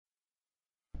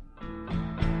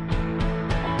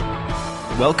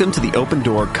Welcome to the Open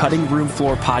Door Cutting Room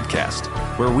Floor podcast,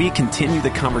 where we continue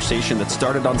the conversation that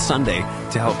started on Sunday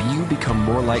to help you become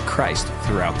more like Christ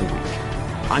throughout the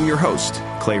week. I'm your host,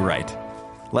 Clay Wright.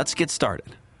 Let's get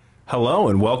started. Hello,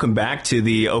 and welcome back to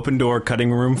the Open Door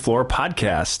Cutting Room Floor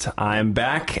podcast. I'm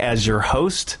back as your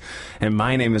host, and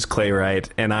my name is Clay Wright,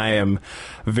 and I am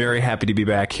very happy to be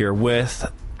back here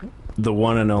with the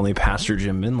one and only Pastor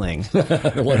Jim Minling.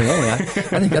 The one and only.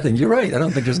 I think you're right. I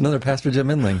don't think there's another Pastor Jim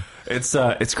Minling.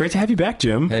 It's great to have you back,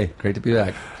 Jim. Hey, great to be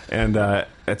back. And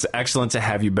it's excellent to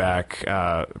have you back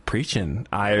preaching.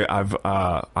 I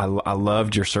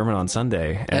loved your sermon on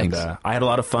Sunday, and I had a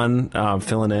lot of fun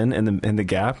filling in the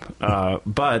gap.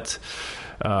 But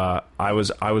I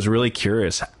was really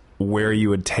curious where you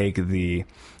would take the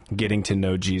Getting to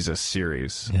Know Jesus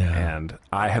series, and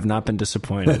I have not been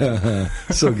disappointed.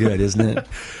 So good, isn't it?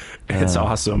 It's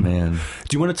awesome, man.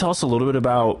 Do you want to tell us a little bit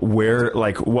about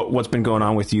what's been going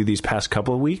on with you these past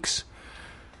couple of weeks?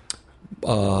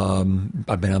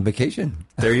 I've been on vacation.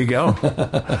 There you go.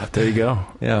 There you go.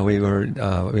 Yeah, we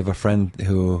have a friend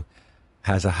who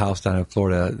has a house down in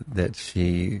Florida that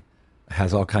she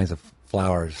has all kinds of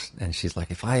flowers, and she's like,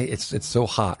 it's so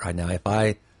hot right now. If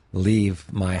I leave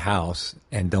my house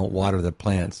and don't water the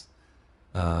plants,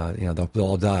 they'll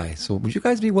all die. So would you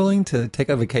guys be willing to take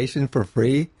a vacation for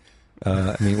free?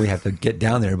 We have to get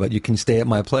down there, but you can stay at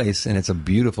my place, and it's a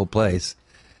beautiful place.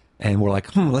 And we're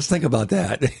like, let's think about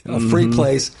that. A free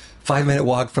place, 5-minute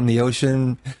walk from the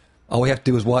ocean. All we have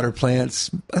to do is water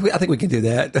plants. I think we can do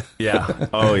that. Yeah.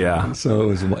 Oh, yeah. So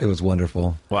it was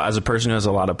wonderful. Well, as a person who has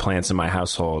a lot of plants in my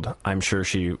household, I'm sure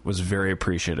she was very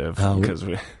appreciative because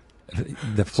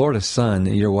the Florida sun,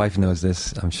 your wife knows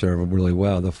this, I'm sure, really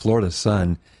well. The Florida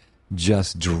sun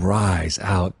just dries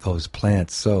out those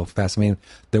plants so fast. I mean,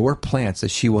 there were plants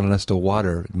that she wanted us to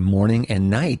water morning and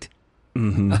night.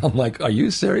 Mm-hmm. I'm like, are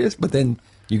you serious? But then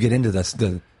you get into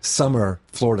the summer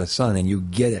Florida sun and you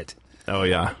get it. Oh,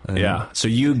 yeah. Yeah. So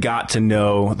you got to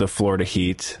know the Florida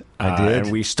heat. I did.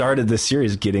 And we started this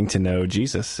series Getting to Know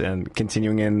Jesus and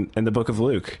continuing in the book of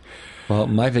Luke. Well,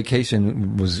 my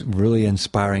vacation was really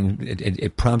inspiring.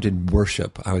 It prompted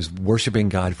worship. I was worshiping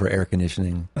God for air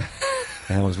conditioning.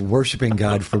 And I was worshiping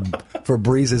God for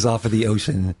breezes off of the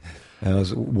ocean. And I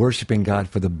was worshiping God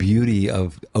for the beauty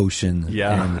of ocean.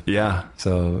 Yeah.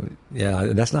 So,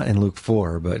 that's not in Luke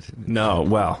 4, but... No,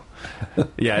 well,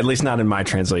 yeah, at least not in my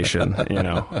translation,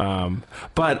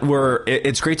 But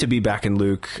it's great to be back in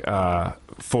Luke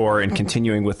 4 and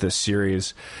continuing with this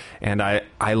series. And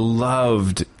I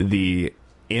loved the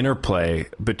interplay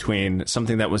between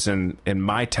something that was in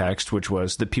my text, which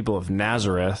was the people of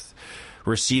Nazareth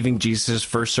receiving Jesus'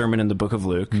 first sermon in the book of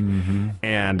Luke,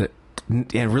 and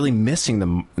really missing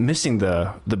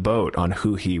the boat on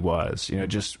who he was,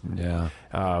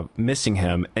 missing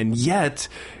him. And yet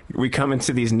we come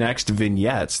into these next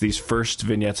vignettes, these first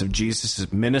vignettes of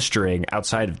Jesus ministering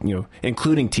outside of,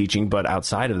 including teaching, but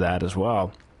outside of that as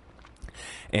well.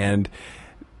 And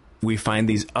we find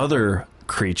these other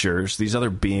creatures, these other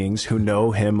beings who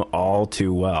know him all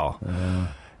too well.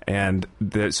 And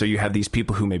so you have these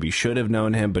people who maybe should have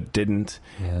known him but didn't.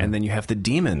 Yeah. And then you have the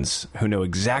demons who know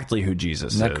exactly who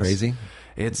Jesus is. Isn't that crazy?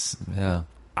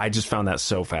 I just found that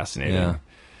so fascinating.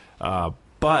 Yeah.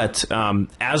 But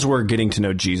as we're getting to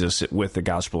know Jesus with the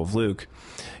Gospel of Luke,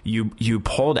 you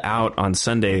pulled out on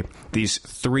Sunday these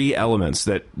 3 elements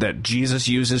that Jesus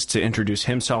uses to introduce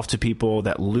himself to people,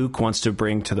 that Luke wants to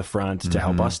bring to the front to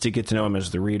help us to get to know him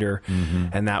as the reader.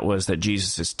 And that was that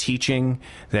Jesus is teaching,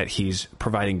 that he's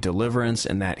providing deliverance,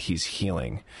 and that he's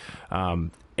healing.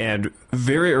 And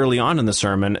very early on in the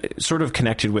sermon, sort of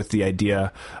connected with the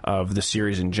idea of the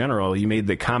series in general, you made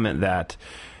the comment that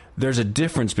there's a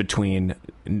difference between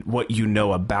what you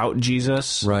know about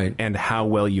Jesus and how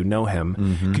well you know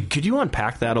him. Could you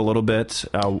unpack that a little bit?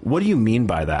 What do you mean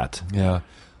by that? Yeah.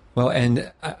 Well, and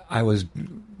I was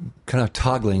kind of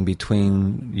toggling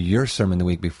between your sermon the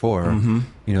week before,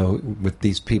 with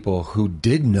these people who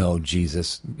did know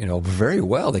Jesus, very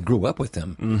well. They grew up with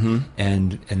him.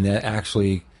 And that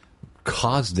actually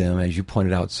caused them, as you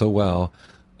pointed out so well,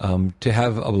 to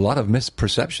have a lot of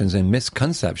misperceptions and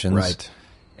misconceptions. Right.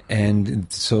 And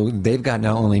so they've got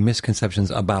not only misconceptions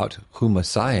about who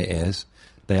Messiah is,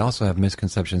 they also have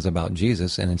misconceptions about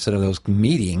Jesus. And instead of those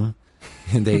meeting,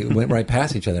 they went right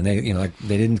past each other. And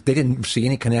they didn't see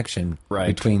any connection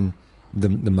between the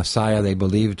Messiah they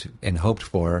believed and hoped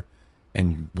for,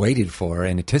 and waited for,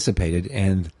 and anticipated,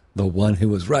 and the one who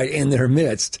was right in their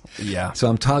midst. Yeah. So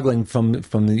I'm toggling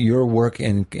from your work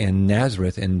in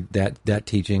Nazareth and that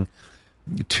teaching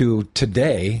to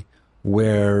today,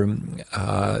 where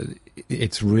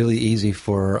it's really easy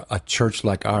for a church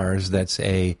like ours that's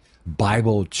a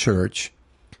Bible church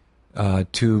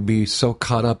to be so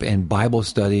caught up in Bible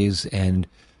studies and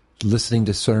listening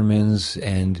to sermons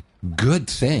and good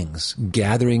things,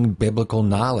 gathering biblical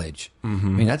knowledge. I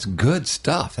mean, that's good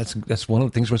stuff. That's one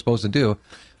of the things we're supposed to do.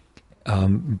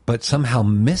 But somehow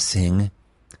missing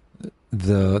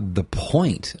the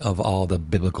point of all the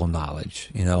biblical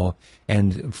knowledge,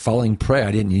 and falling prey.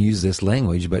 I didn't use this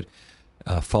language, but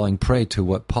falling prey to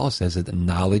what Paul says, that the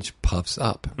knowledge puffs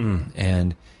up.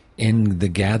 And in the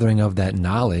gathering of that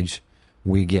knowledge,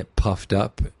 we get puffed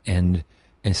up, and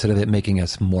instead of it making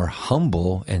us more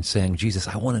humble and saying, Jesus,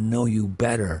 I want to know you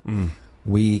better,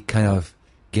 we kind of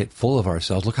get full of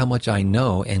ourselves. Look how much I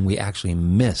know, and we actually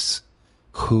miss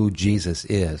who Jesus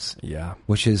is. Yeah.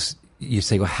 Which is, you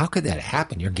say, well, how could that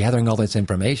happen? You're gathering all this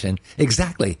information.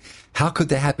 Exactly. How could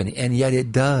that happen? And yet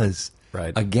it does.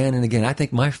 Right. Again and again. I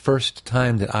think my first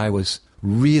time that I was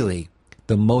really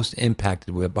the most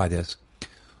impacted by this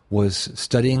was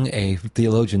studying a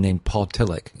theologian named Paul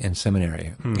Tillich in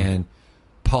seminary. And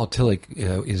Paul Tillich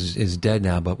is dead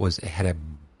now, but had a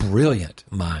brilliant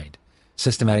mind,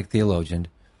 systematic theologian.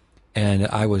 And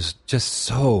I was just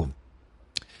so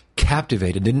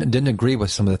captivated. Didn't agree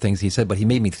with some of the things he said, but he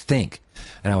made me think.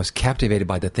 And I was captivated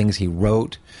by the things he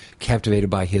wrote, captivated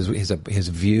by his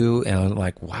view, and I was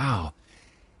like, wow.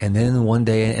 And then one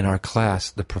day in our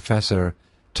class, the professor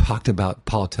talked about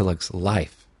Paul Tillich's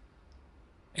life,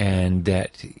 and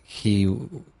that he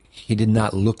did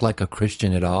not look like a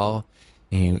Christian at all.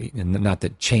 And not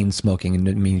that chain smoking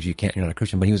means you're not a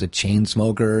Christian, but he was a chain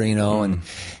smoker, and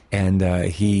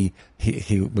he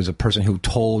was a person who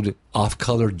told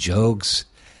off-color jokes,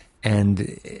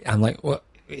 and I'm like, well,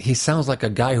 he sounds like a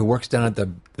guy who works down at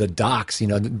the docks,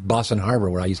 Boston Harbor,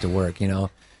 where I used to work.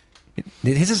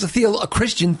 This is a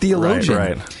Christian theologian,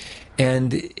 right.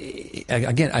 And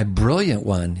again, a brilliant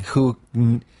one who,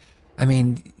 I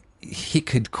mean, he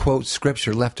could quote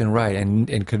scripture left and right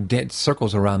and could dance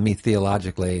circles around me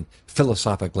theologically and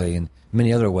philosophically and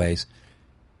many other ways.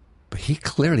 But he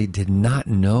clearly did not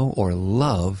know or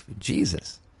love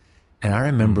Jesus. And I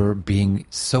remember being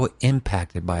so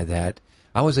impacted by that.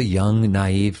 I was a young,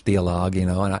 naive theologue,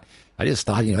 and I just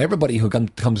thought, everybody who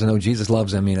comes to know Jesus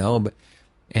loves him,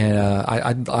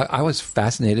 I was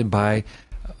fascinated by,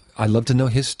 I'd love to know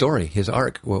his story, his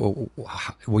arc.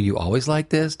 Were you always like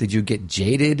this? Did you get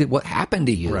jaded? What happened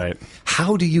to you? Right.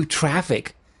 How do you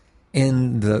traffic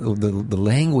in the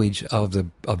language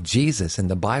of Jesus and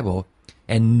the Bible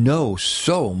and know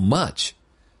so much,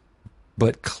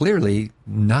 but clearly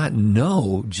not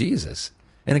know Jesus?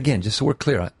 And again, just so we're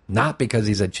clear, not because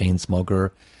he's a chain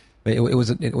smoker. It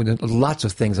was lots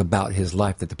of things about his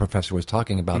life that the professor was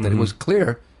talking about that it was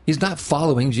clear he's not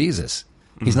following Jesus.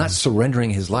 He's not surrendering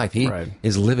his life. He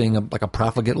is living like a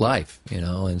profligate life,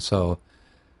 and so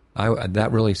that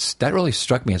really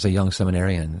struck me as a young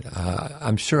seminarian.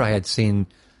 I'm sure I had seen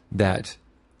that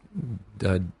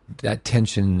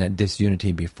tension, that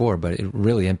disunity before, but it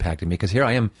really impacted me because here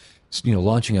I am,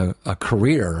 launching a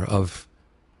career of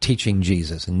teaching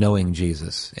Jesus and knowing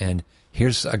Jesus, and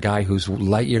here's a guy who's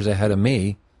light years ahead of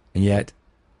me, and yet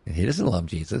he doesn't love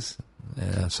Jesus.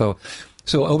 So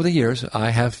over the years, I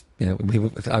have,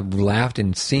 I've laughed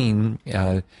and seen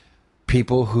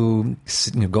people who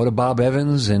go to Bob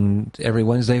Evans and every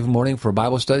Wednesday morning for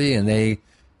Bible study, and they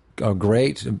are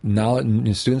great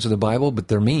knowledge students of the Bible, but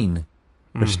they're mean,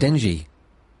 they're stingy,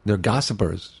 they're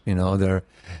gossipers, and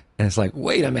it's like,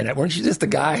 wait a minute, weren't you just the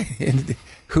guy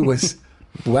who was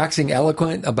waxing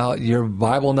eloquent about your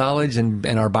Bible knowledge and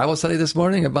our Bible study this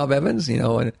morning at Bob Evans,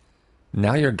 and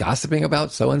now you're gossiping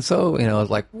about so-and-so, it's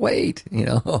like, wait,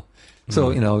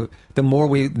 So, the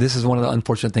more this is one of the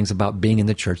unfortunate things about being in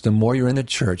the church. The more you're in the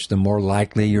church, the more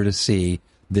likely you're to see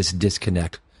this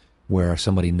disconnect where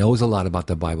somebody knows a lot about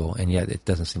the Bible, and yet it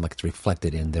doesn't seem like it's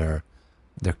reflected in their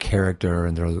character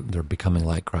and their becoming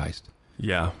like Christ.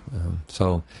 Yeah.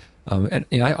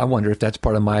 I wonder if that's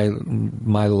part of my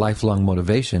lifelong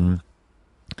motivation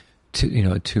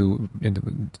to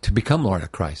become Lord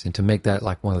of Christ and to make that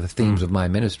like one of the themes of my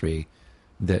ministry.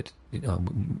 That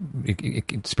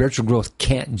spiritual growth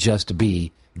can't just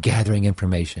be gathering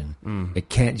information. It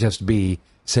can't just be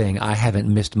saying I haven't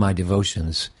missed my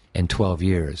devotions in 12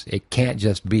 years. It can't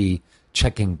just be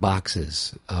checking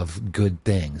boxes of good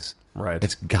things. Right.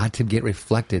 It's got to get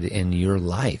reflected in your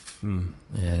life.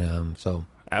 And so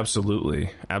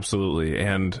absolutely,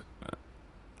 and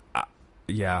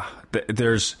Yeah,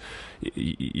 there's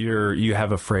you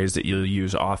have a phrase that you'll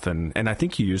use often, and I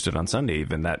think you used it on Sunday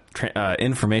even, that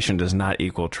information does not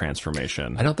equal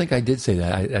transformation. I don't think I did say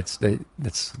that.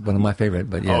 That's one of my favorite.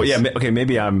 But yes. Oh yeah, okay.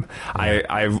 Maybe I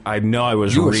know I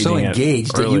was. You were reading so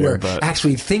engaged earlier, that you were but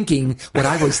actually thinking what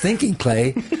I was thinking,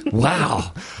 Clay.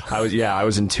 Wow. I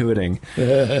was intuiting,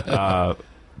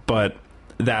 but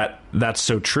that's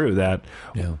so true that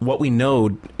what we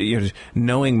know,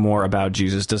 knowing more about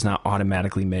Jesus does not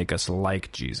automatically make us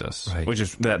like Jesus, right. Which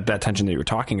is that tension that you were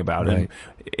talking about. Right. And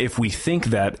if we think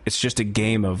that it's just a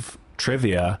game of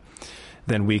trivia,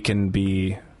 then we can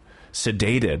be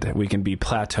sedated, we can be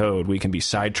plateaued, we can be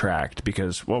sidetracked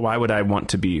because, well, why would I want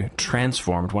to be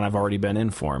transformed when I've already been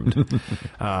informed?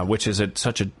 Which is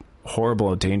such a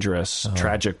horrible, dangerous,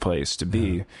 tragic place to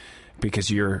be.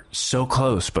 Because you're so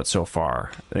close, but so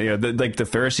far. Like the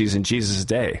Pharisees in Jesus'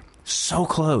 day, so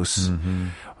close,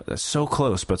 so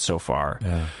close, but so far.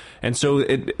 Yeah. And so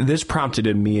this prompted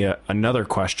in me another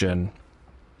question,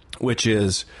 which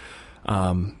is,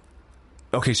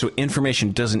 okay, so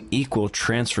information doesn't equal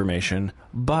transformation,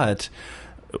 but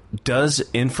does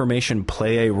information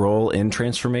play a role in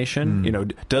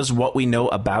transformation? Does what we know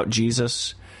about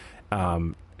Jesus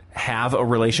have a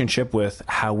relationship with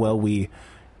how well we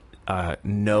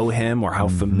know him, or how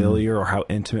familiar or how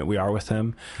intimate we are with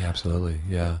him? Absolutely,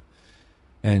 yeah.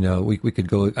 And we could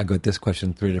go. I go at this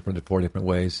question 4 different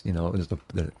ways.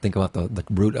 Think about the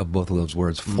root of both of those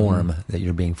words, form. That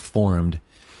you're being formed.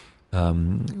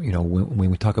 When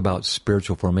we talk about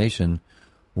spiritual formation,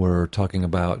 we're talking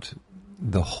about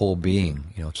the whole being.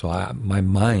 So my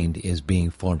mind is being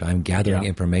formed. I'm gathering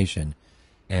information,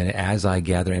 and as I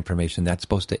gather information, that's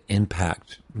supposed to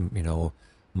impact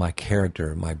my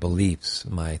character, my beliefs,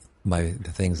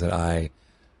 the things that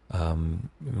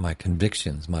my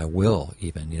convictions, my will,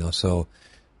 even. So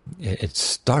it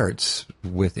starts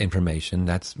with information.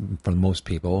 That's, for most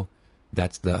people,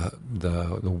 that's the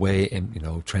way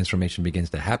transformation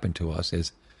begins to happen to us,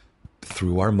 is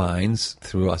through our minds,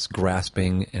 through us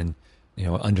grasping and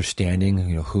understanding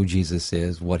who Jesus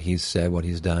is, what he's said, what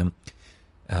he's done.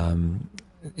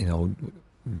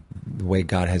 The way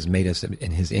God has made us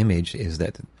in his image is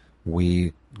that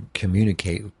we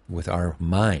communicate with our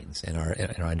minds and our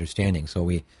understanding. So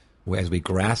as we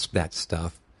grasp that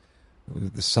stuff,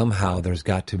 somehow there's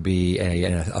got to be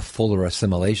a fuller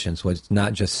assimilation. So it's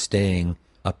not just staying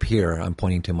up here. I'm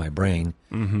pointing to my brain.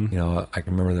 I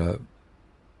can remember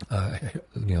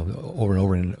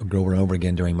over and over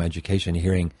again during my education,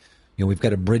 hearing, we've got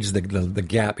to bridge the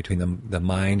gap between the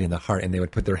mind and the heart, and they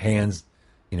would put their hands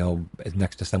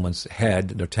next to someone's head,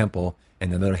 their temple,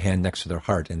 and another hand next to their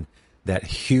heart. And that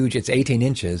huge, it's 18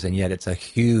 inches, and yet it's a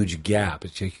huge gap.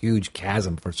 It's a huge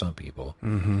chasm for some people.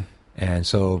 And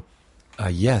so,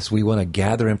 yes, we want to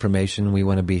gather information. We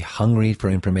want to be hungry for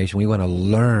information. We want to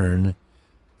learn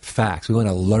facts. We want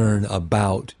to learn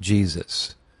about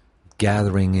Jesus,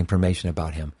 gathering information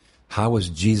about him. How was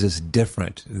Jesus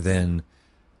different than,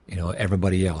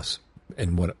 everybody else?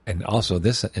 And also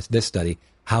this study,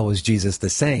 how was Jesus the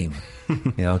same?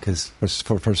 Because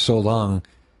for so long,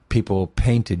 people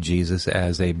painted Jesus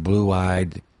as a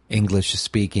blue-eyed,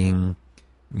 English-speaking,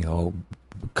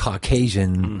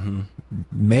 Caucasian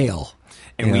male.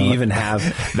 And we even have,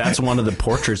 that's one of the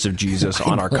portraits of Jesus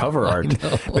on our cover art.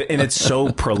 And it's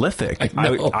so prolific.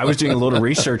 I was doing a little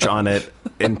research on it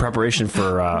in preparation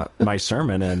for my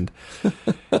sermon, and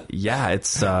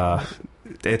it's a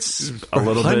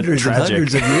little bit tragic. And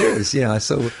hundreds of years. Yeah,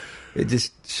 so it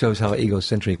just shows how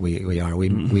egocentric we are.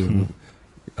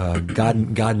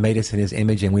 God made us in his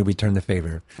image, and we return the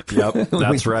favor. Yep,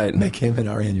 that's right. Make him in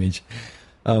our image.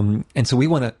 And so we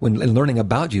want to, when learning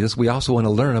about Jesus, we also want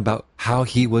to learn about how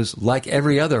he was like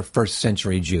every other first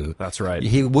century Jew. That's right.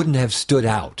 He wouldn't have stood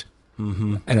out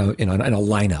in a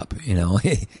lineup.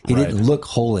 He didn't look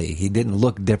holy. He didn't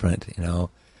look different.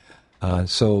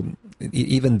 So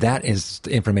even that is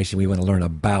information we want to learn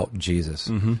about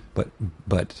Jesus. But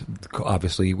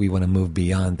obviously we want to move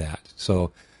beyond that.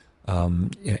 So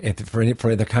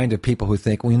for the kind of people who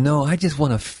think, I just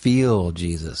want to feel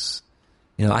Jesus.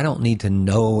 I don't need to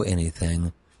know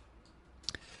anything.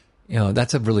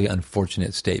 That's a really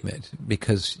unfortunate statement,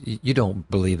 because you don't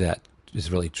believe that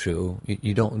is really true.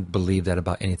 You don't believe that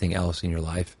about anything else in your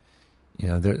life.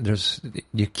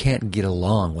 You can't get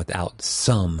along without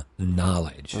some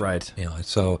knowledge. Right.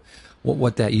 So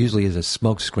what that usually is a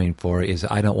smokescreen for is,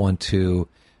 I don't want to,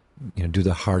 do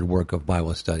the hard work of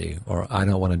Bible study, or I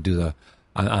don't want to do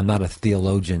I'm not a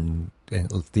theologically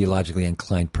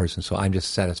inclined person, so I'm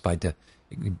just satisfied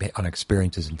on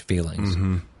experiences and feelings.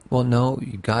 Well, no,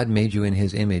 God made you in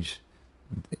his image.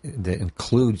 that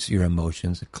includes your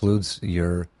emotions, includes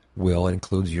your will, it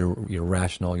includes your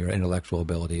rational, your intellectual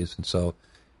abilities. And so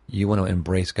you want to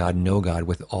embrace God, know God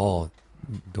with all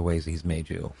the ways He's made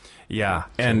you. Yeah,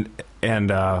 and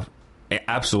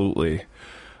absolutely.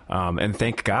 And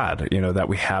thank God, that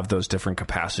we have those different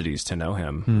capacities to know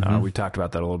Him. We talked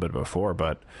about that a little bit before,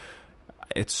 but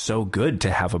it's so good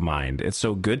to have a mind. It's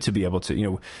so good to be able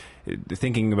to,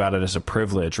 thinking about it as a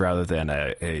privilege rather than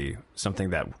a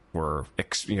something that we're,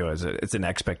 it's an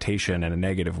expectation in a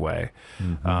negative way.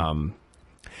 And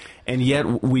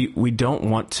yet we don't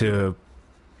want to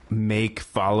make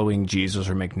following Jesus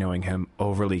or make knowing Him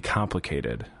overly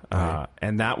complicated. Right.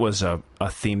 And that was a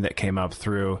theme that came up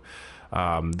through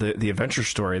the adventure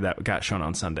story that got shown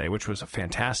on Sunday, which was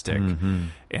fantastic.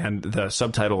 And the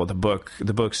subtitle of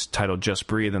the book's titled Just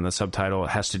Breathe, and the subtitle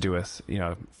has to do with,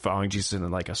 following Jesus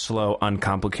in like a slow,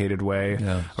 uncomplicated way,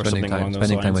 or something along those lines.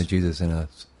 Spending time with Jesus in a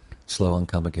slow,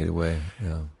 uncomplicated way.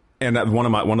 Yeah. And one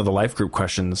of the life group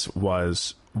questions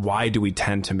was, why do we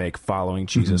tend to make following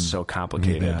Jesus so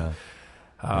complicated?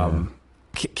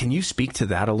 Can you speak to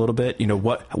that a little bit?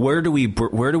 Where do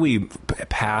we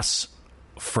pass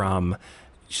from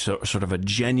sort of a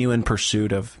genuine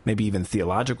pursuit of maybe even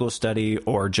theological study,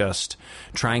 or just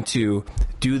trying to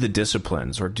do the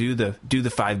disciplines, or do the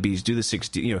 5 B's, do the 6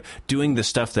 D, doing the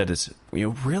stuff that is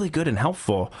really good and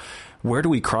helpful? Where do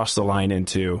we cross the line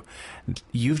into,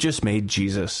 you've just made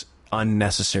Jesus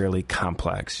unnecessarily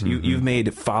complex? You've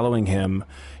made following Him,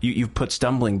 you've put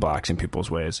stumbling blocks in people's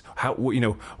ways. How,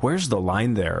 where's the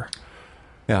line there?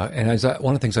 Yeah, and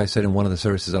one of the things I said in one of the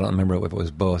services, I don't remember if it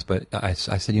was both, but I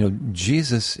said,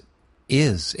 Jesus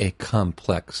is a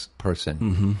complex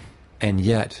person, and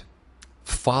yet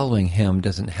following Him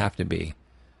doesn't have to be.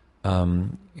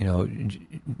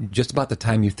 Just about the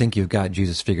time you think you've got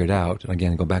Jesus figured out, and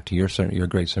again, go back to your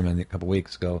great sermon a couple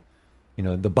weeks ago,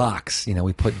 the box,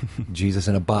 we put Jesus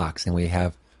in a box, and we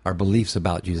have our beliefs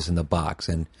about Jesus in the box,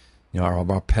 and,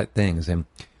 our pet things, and,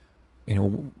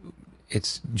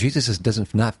 Jesus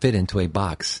doesn't not fit into a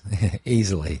box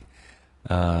easily.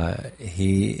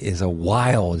 He is a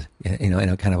wild, in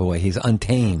a kind of a way. He's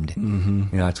untamed.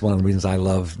 It's one of the reasons I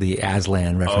love the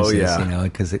Aslan references.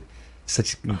 Because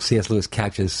C.S. Lewis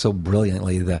captures so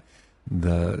brilliantly the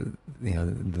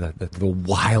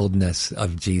wildness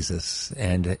of Jesus,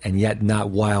 and yet not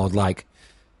wild like,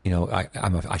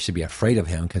 I should be afraid of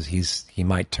him because he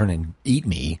might turn and eat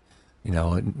me.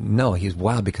 No, he's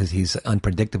wild because he's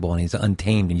unpredictable and he's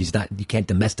untamed, and you can't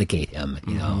domesticate him,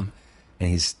 and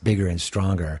he's bigger and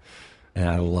stronger. And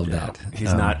I love that.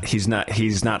 He's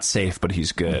not safe, but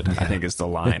he's good. I think is the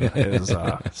line. It is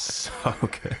so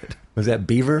good. Was that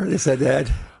Beaver that said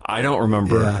that? I don't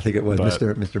remember. Yeah, I think it was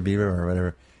Mr. Beaver or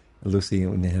whatever. Lucy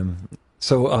and him.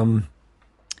 So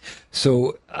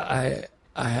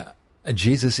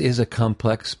Jesus is a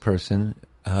complex person,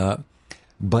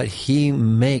 but He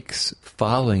makes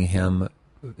following Him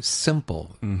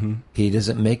simple. He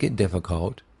doesn't make it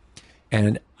difficult.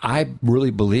 And I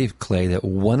really believe, Clay, that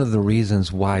one of the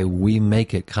reasons why we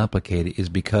make it complicated is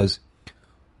because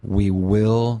we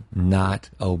will not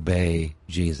obey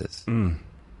Jesus. And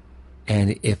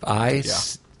if I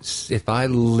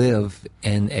live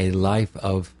in a life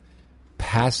of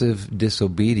passive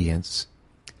disobedience,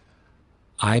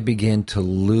 I begin to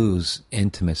lose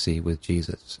intimacy with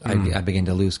Jesus. I begin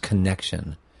to lose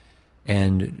connection.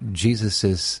 And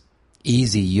Jesus'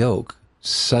 easy yoke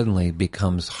suddenly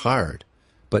becomes hard,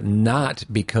 but not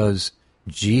because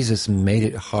Jesus made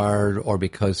it hard or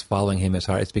because following Him is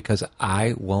hard. It's because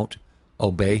I won't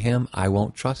obey Him. I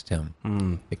won't trust Him.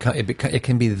 It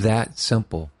can be that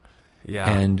simple. Yeah.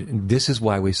 And this is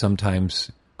why we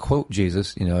sometimes quote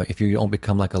Jesus, if you don't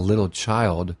become like a little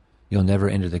child, you'll never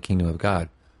enter the kingdom of God.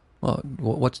 Well,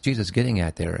 what's Jesus getting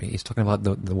at there? He's talking about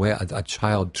the way a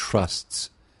child trusts.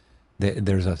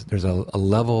 There's a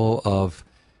level of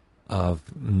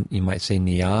you might say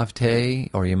naivete,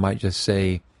 or you might just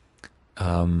say,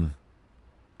 I'm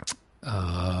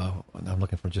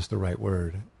looking for just the right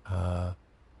word.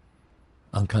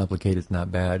 Uncomplicated is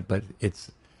not bad, but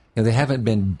it's they haven't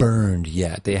been burned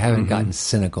yet. They haven't gotten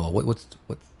cynical.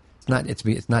 It's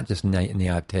not just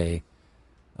naivete.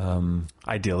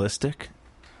 Idealistic?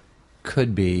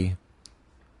 Could be,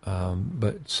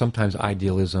 but sometimes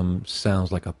idealism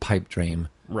sounds like a pipe dream.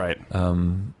 Right.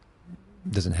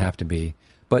 Doesn't have to be,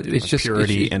 but it's just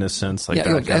purity, innocence. Like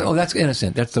yeah, that. Oh, that's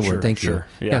innocent. That's the word. Thank you.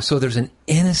 Yeah. So there's an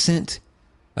innocent.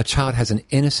 A child has an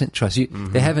innocent trust.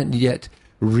 They haven't yet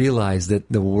realized that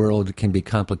the world can be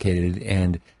complicated,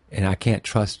 and I can't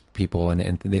trust people,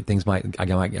 and things I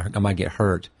might get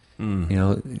hurt. You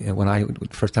know, when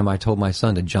first time I told my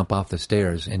son to jump off the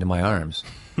stairs into my arms,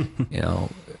 you know,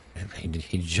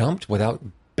 he jumped without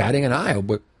batting an eye.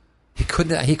 He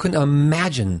couldn't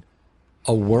imagine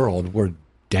a world where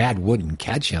Dad wouldn't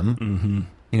catch him. Mm-hmm.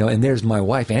 You know, and there's my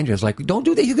wife, Andrea's like, don't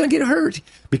do that. He's going to get hurt,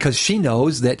 because she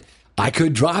knows that I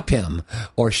could drop him,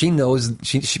 or she knows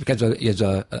she because as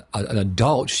an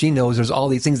adult, she knows there's all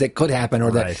these things that could happen,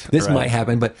 or that this might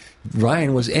happen. But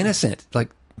Ryan was innocent.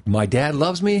 Like, my dad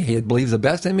loves me. He believes the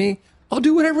best in me. I'll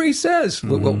do whatever he says.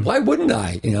 Mm-hmm. Well, why wouldn't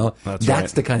I? You know,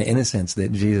 that's the kind of innocence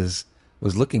that Jesus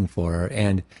was looking for.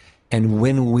 And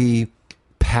when we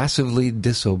passively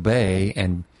disobey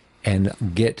and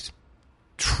get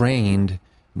trained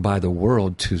by the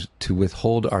world to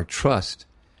withhold our trust,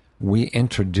 we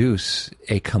introduce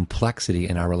a complexity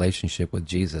in our relationship with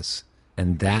Jesus.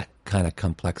 And that kind of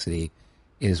complexity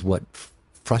is what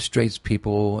frustrates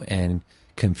people and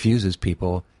confuses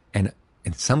people. And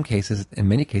in some cases, in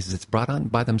many cases, it's brought on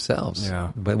by themselves.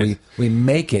 Yeah. But we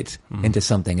make it into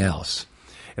something else.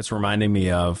 It's reminding me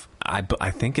of,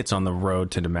 I think it's on the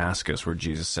road to Damascus where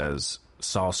Jesus says,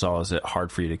 Saul, Saul, is it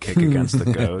hard for you to kick against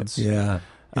the goads? Yeah,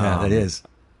 that is.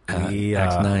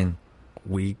 Acts 9.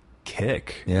 We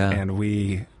kick,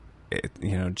 and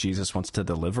Jesus wants to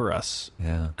deliver us.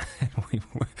 Yeah, we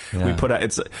put out.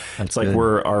 It's like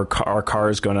good. Our car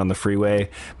is going on the freeway.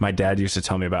 My dad used to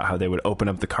tell me about how they would open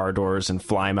up the car doors and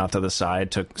fly them out to the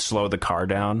side to slow the car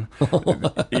down.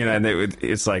 And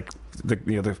it's like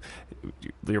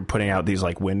you're putting out these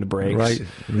like wind brakes, right?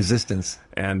 Resistance,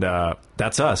 and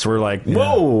that's us. We're like,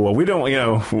 whoa, we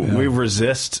don't, we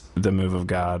resist the move of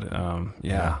God.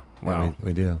 Wow,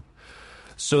 we do.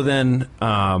 So then,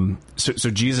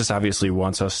 so Jesus obviously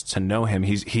wants us to know him.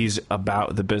 He's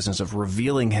about the business of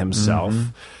revealing himself. Mm-hmm.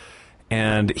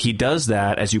 And he does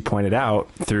that, as you pointed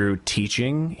out, through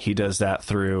teaching. He does that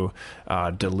through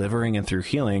delivering and through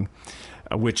healing,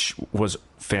 which was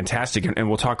fantastic. And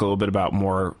we'll talk a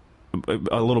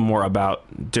little more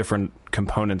about different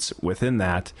components within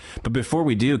that. But before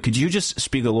we do, could you just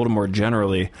speak a little more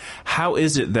generally? How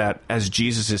is it that as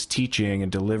Jesus is teaching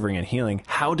and delivering and healing,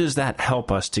 how does that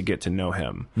help us to get to know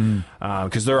him?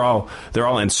 Because they're all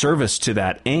in service to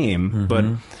that aim, but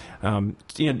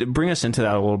bring us into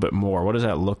that a little bit more. What does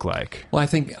that look like? Well, I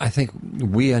think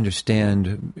we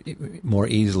understand more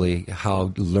easily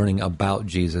how learning about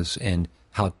Jesus and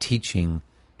how teaching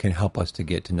can help us to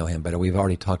get to know him better. We've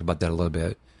already talked about that a little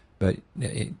bit, but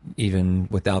even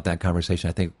without that conversation,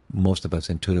 I think most of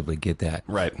us intuitively get that.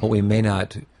 Right. What we may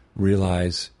not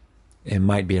realize, it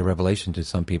might be a revelation to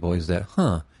some people, is that,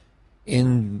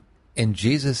 in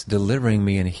Jesus delivering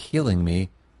me and healing me,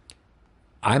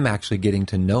 I'm actually getting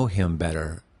to know him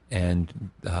better.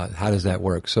 And how does that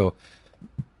work? So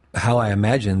how I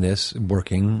imagine this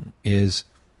working is,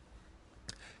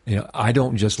 I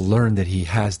don't just learn that he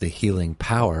has the healing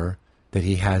power, that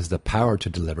he has the power to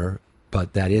deliver,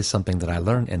 but that is something that I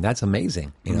learned, and that's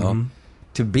amazing.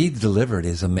 To be delivered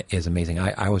is amazing.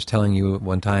 I was telling you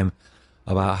one time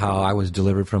about how I was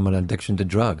delivered from an addiction to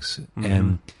drugs,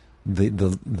 and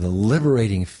the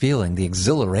liberating feeling, the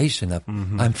exhilaration of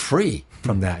I'm free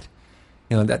from that.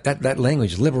 That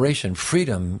language, liberation,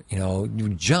 freedom.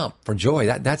 You jump for joy.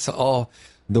 That's all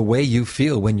the way you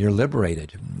feel when you're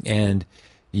liberated, and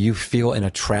you feel an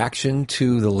attraction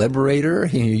to the liberator.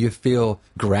 You feel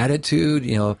gratitude.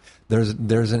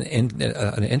 There's an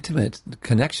intimate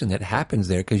connection that happens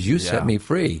there because you set me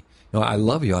free. I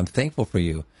love you. I'm thankful for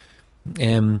you,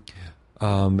 and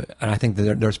I think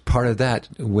that there's part of that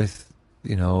with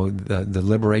the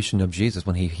liberation of Jesus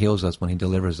when he heals us, when he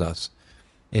delivers us.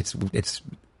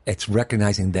 It's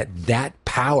recognizing that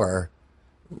power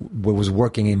was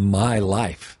working in my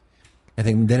life. I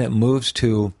think then it moves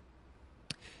to.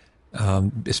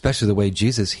 Especially the way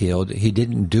Jesus healed, he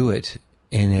didn't do it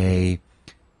in a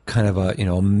kind of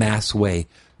a mass way.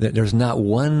 There's not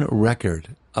one record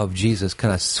of Jesus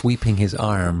kind of sweeping his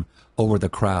arm over the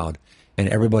crowd and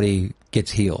everybody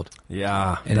gets healed.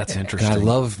 Yeah, that's interesting. And I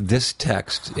love this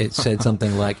text. It said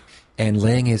something like, and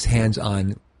laying his hands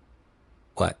on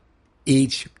what?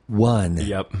 Each one.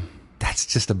 Yep. That's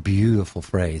just a beautiful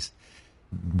phrase.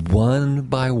 One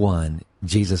by one,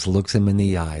 Jesus looks him in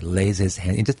the eye, lays his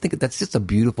hand, and just think that's just a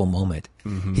beautiful moment.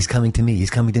 Mm-hmm. He's coming to me. He's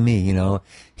coming to me.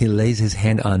 He lays his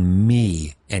hand on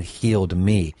me and healed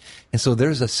me. And so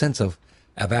there's a sense of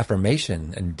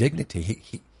affirmation and dignity.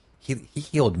 He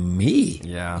healed me.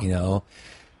 Yeah.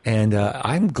 And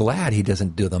I'm glad he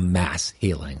doesn't do the mass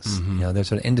healings. Mm-hmm.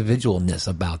 There's an individualness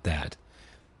about that.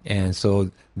 And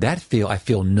so I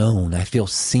feel known. I feel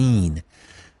seen.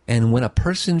 And when a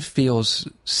person feels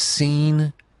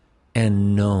seen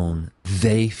and known,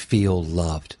 they feel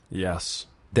loved. Yes.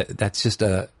 That's just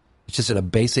it's just a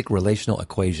basic relational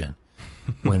equation.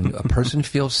 When a person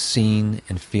feels seen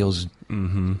and feels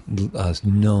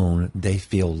known, they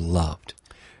feel loved.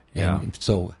 Yeah. And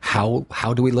so how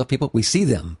do we love people? We see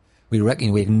them, we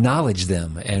acknowledge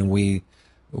them, and we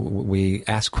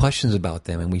ask questions about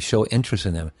them, and we show interest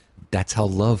in them. That's how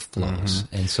love flows.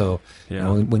 And so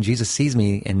when Jesus sees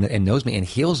me and knows me and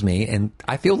heals me, and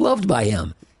I feel loved by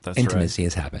him, That's intimacy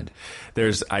has happened.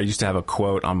 I used to have a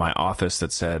quote on my office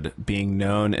that said, "Being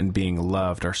known and being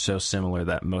loved are so similar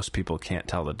that most people can't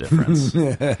tell the difference."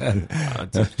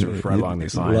 It's right along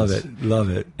these lines. Love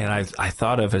it. And I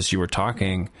thought of, as you were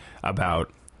talking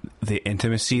about the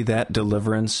intimacy that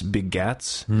deliverance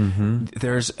begets,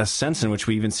 there's a sense in which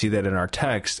we even see that in our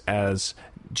text as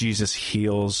Jesus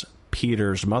heals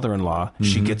Peter's mother-in-law.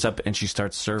 She gets up and she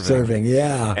starts serving.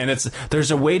 Yeah. And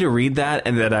there's a way to read that,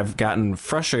 and that I've gotten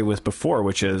frustrated with before,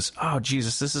 which is, oh,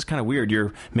 Jesus, this is kind of weird.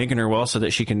 You're making her well so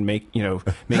that she can make you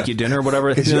dinner or whatever.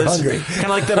 Because you're hungry. Kind of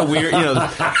like that, a weird,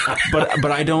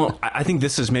 but I think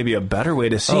this is maybe a better way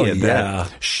to see it.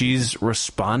 That she's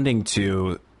responding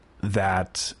to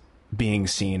that being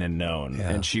seen and known,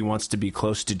 and she wants to be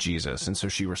close to Jesus, and so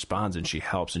she responds and she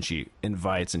helps and she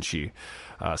invites and she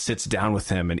sits down with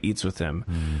him and eats with him.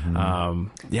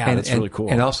 That's really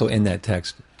cool. And also in that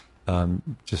text,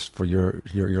 just for your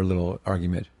little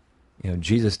argument,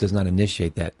 Jesus does not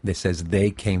initiate that. It says they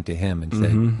came to him and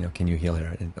said, "Can you heal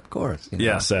her?" And of course,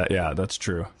 yes, that's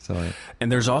true. So,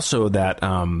 and there's also that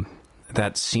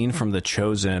that scene from The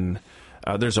Chosen.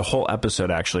 There's a whole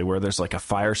episode, actually, where there's like a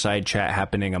fireside chat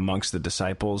happening amongst the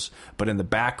disciples, but in the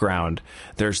background,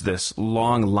 there's this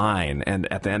long line,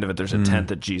 and at the end of it, there's a tent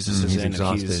that Jesus is in,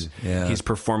 exhausted. and he's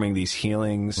performing these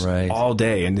healings all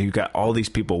day, and you've got all these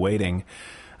people waiting.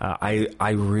 I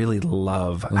really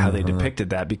love how they depicted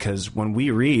that, because when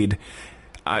we read,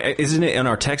 isn't it in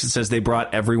our text, it says they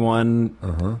brought everyone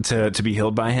to be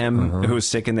healed by him who was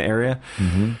sick in the area,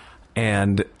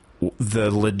 and the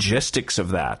logistics of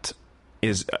that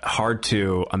is hard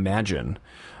to imagine.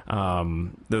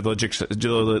 The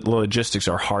logistics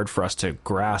are hard for us to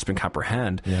grasp and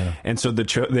comprehend. And so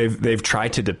they've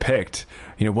tried to depict,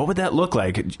 what would that look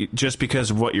like? Just because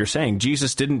of what you're saying,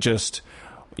 Jesus didn't just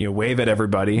wave at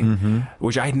everybody,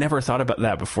 which I had never thought about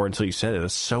that before until you said it.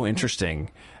 It's so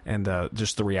interesting, and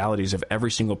just the realities of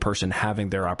every single person having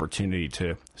their opportunity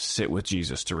to sit with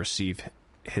Jesus, to receive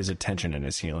his attention and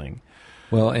his healing.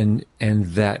 Well, and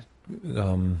that.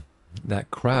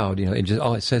 That crowd,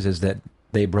 all it says is that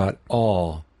they brought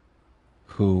all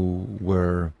who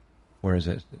were, where is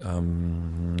it?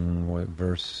 What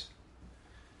verse?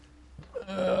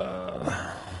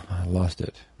 I lost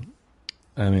it.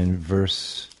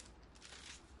 Verse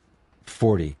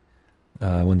 40.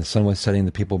 When the sun was setting,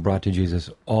 the people brought to Jesus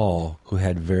all who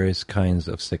had various kinds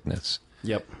of sickness.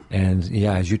 Yep. And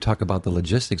as you talk about the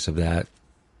logistics of that,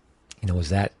 was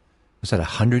that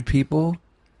 100 people?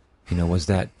 Was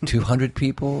that 200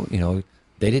 people?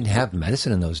 They didn't have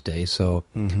medicine in those days, so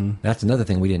that's another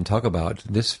thing we didn't talk about.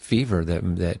 This fever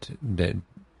that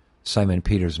Simon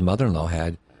Peter's mother-in-law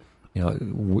had,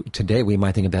 today we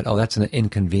might think of that, that's an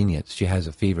inconvenience. She has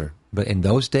a fever. But in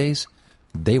those days,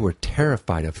 they were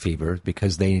terrified of fever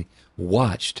because they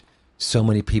watched so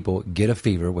many people get a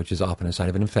fever, which is often a sign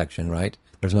of an infection, right?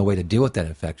 There's no way to deal with that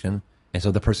infection, and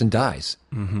so the person dies.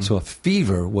 So a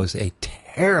fever was a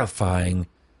terrifying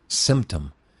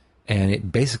symptom, and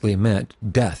it basically meant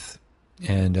death.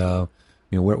 And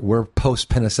we're post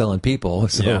penicillin people,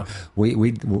 so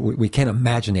we can't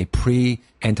imagine a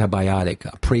pre-antibiotic,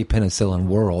 a pre-penicillin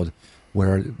world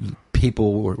where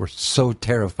people were so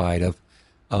terrified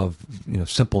of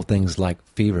simple things like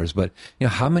fevers. But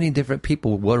how many different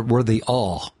people were they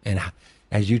all? And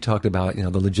as you talked about, the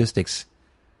logistics,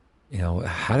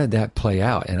 how did that play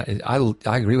out? And I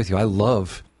agree with you. I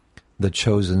love The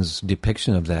Chosen's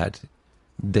depiction of that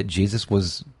Jesus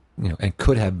was, and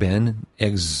could have been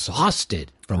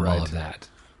exhausted from all of that.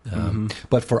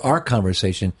 But for our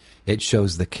conversation, it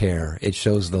shows the care, it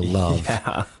shows the love,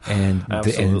 and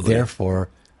therefore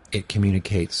it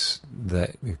communicates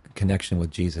the connection with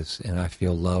Jesus. And I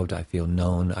feel loved, I feel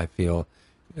known, I feel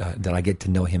that I get to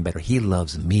know him better. He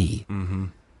loves me,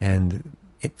 and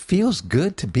it feels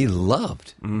good to be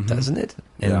loved, doesn't it?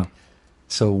 And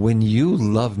so when you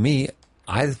love me,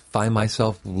 I find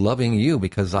myself loving you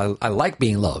because I like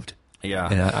being loved. Yeah.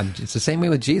 And it's the same way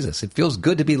with Jesus. It feels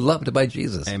good to be loved by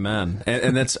Jesus. Amen.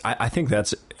 And that's, I think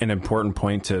that's an important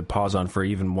point to pause on for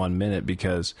even 1 minute,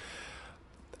 because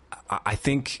I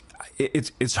think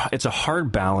it's a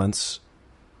hard balance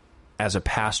as a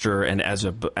pastor and as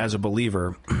a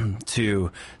believer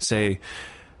to say,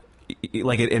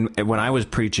 like when I was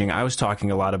preaching, I was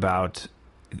talking a lot about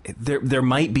there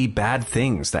might be bad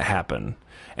things that happen,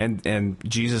 and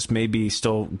Jesus may be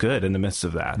still good in the midst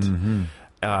of that. Mm-hmm.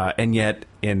 And yet,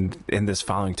 in this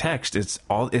following text, it's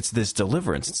this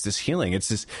deliverance, it's this healing, it's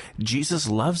this Jesus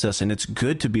loves us, and it's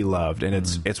good to be loved, and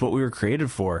it's what we were created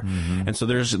for. Mm-hmm. And so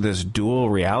there's this dual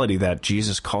reality that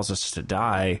Jesus calls us to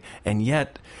die, and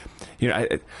yet,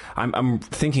 I'm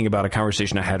thinking about a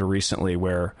conversation I had recently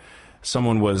where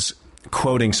someone was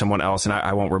quoting someone else, and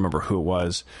I won't remember who it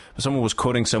was, but someone was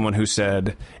quoting someone who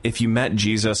said, if you met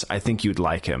Jesus, I think you'd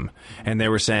like him. And they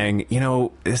were saying,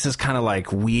 this is kind of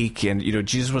like weak, and,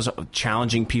 Jesus was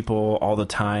challenging people all the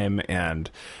time, and,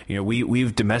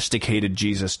 we've domesticated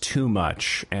Jesus too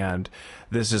much, and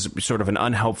this is sort of an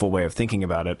unhelpful way of thinking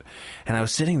about it. And I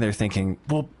was sitting there thinking,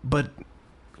 well, but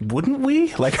wouldn't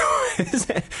we? Like,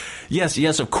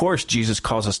 yes, of course, Jesus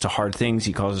calls us to hard things.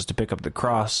 He calls us to pick up the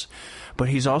cross, but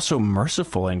he's also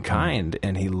merciful and kind,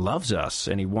 and he loves us,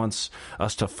 and he wants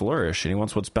us to flourish, and he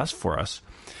wants what's best for us.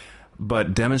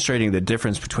 But demonstrating the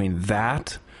difference between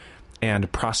that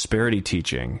and prosperity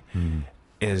teaching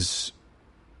is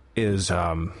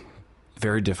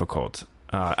very difficult.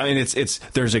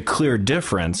 There's a clear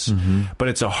difference, but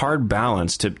it's a hard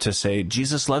balance to say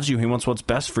Jesus loves you. He wants what's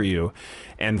best for you.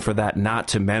 And for that not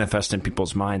to manifest in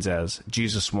people's minds as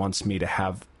Jesus wants me to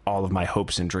have all of my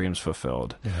hopes and dreams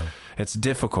fulfilled. Yeah. It's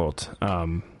difficult.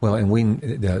 Well, and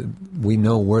we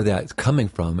know where that's coming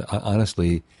from,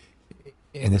 honestly,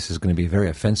 and this is going to be very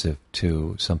offensive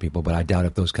to some people, but I doubt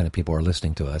if those kind of people are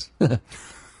listening to us.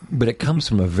 But it comes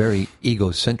from a very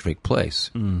egocentric place.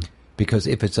 Because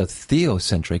if it's a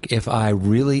theocentric, if I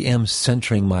really am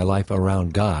centering my life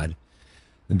around God,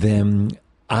 then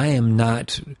I am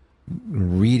not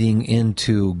reading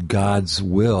into God's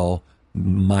will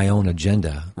my own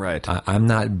agenda. Right. I'm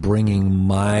not bringing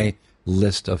my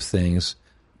list of things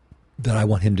that I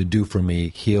want him to do for me,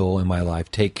 heal in my life,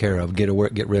 take care of, get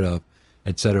rid of,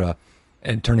 etc.,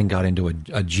 and turning God into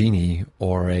a genie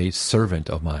or a servant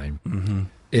of mine. Mm-hmm.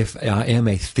 If I am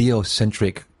a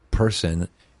theocentric person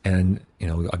and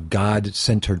a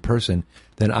God-centered person,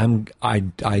 then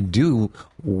I do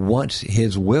want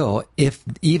his will,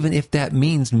 even if that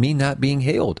means me not being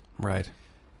healed. Right.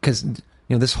 Because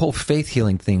this whole faith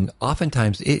healing thing,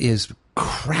 oftentimes it is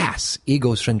crass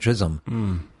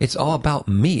egocentrism. It's all about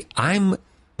me. I'm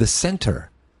the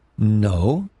center.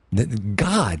 No,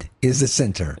 God is the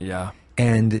center. Yeah.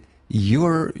 And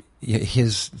you're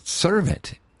his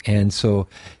servant. And so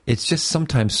it's just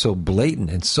sometimes so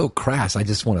blatant and so crass, I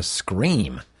just want to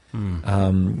scream. But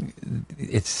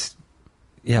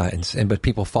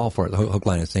people fall for it, hook,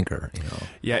 line, and sinker.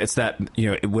 Yeah, it's that,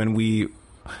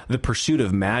 the pursuit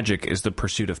of magic is the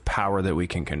pursuit of power that we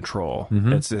can control.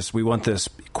 Mm-hmm. It's this, we want this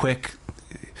quick,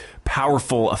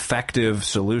 powerful, effective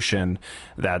solution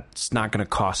that's not going to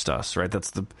cost us, right?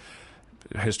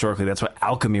 Historically, that's what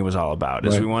alchemy was all about,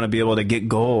 is we want to be able to get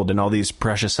gold and all these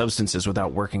precious substances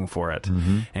without working for it.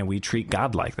 Mm-hmm. And we treat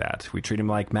God like that. We treat him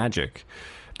like magic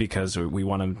because we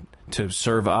want him to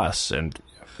serve us. And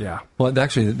yeah. Well,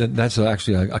 actually, that's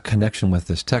actually a connection with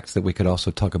this text that we could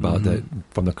also talk about that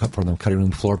from the cutting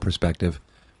room floor perspective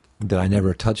that I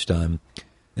never touched on.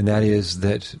 And that is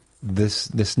that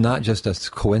this not just a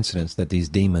coincidence that these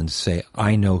demons say,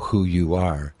 I know who you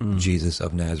are, Jesus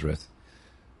of Nazareth.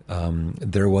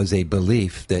 There was a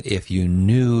belief that if you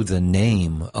knew the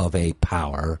name of a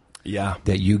power,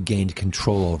 that you gained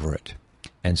control over it.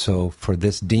 And so for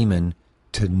this demon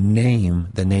to name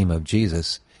the name of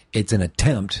Jesus, it's an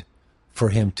attempt for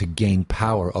him to gain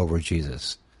power over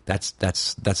Jesus. That's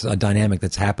a dynamic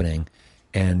that's happening.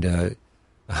 And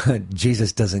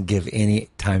Jesus doesn't give any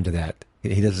time to that.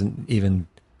 He doesn't even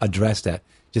address that.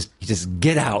 Just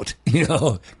get out,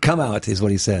 come out is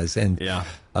what he says. And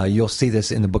you'll see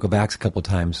this in the book of Acts a couple of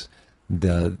times.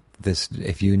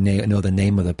 If you know the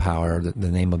name of the power, the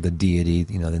name of the deity,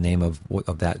 the name of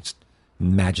that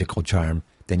magical charm,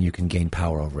 then you can gain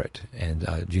power over it. And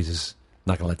Jesus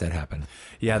not going to let that happen.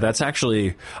 Yeah, that's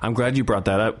actually, I'm glad you brought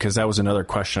that up, because that was another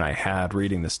question I had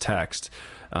reading this text.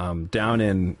 Down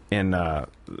in the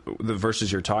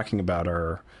verses you're talking about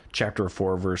are chapter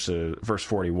 4, verse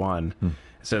 41. It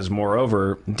says,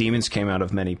 moreover, demons came out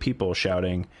of many people,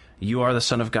 shouting, you are the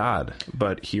Son of God.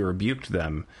 But he rebuked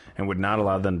them and would not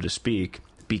allow them to speak,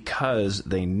 because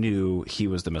they knew he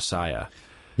was the Messiah.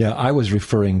 Yeah, I was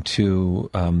referring to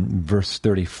verse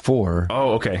 34.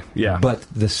 Oh, okay, yeah. But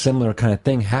the similar kind of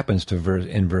thing happens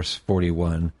in verse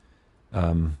 41.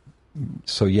 But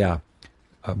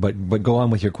go on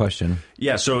with your question.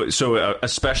 Yeah, so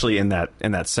especially in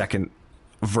that second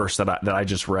verse that I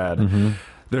just read,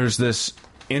 there's this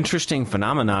interesting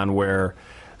phenomenon where,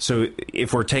 so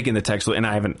if we're taking the text, and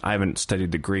I haven't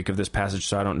studied the Greek of this passage,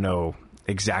 so I don't know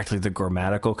exactly the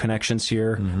grammatical connections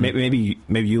here. Maybe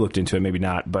you looked into it, maybe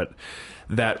not, but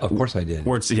that, of course I did.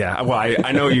 Words, yeah. Well,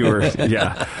 I know you were,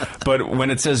 yeah. But when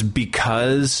it says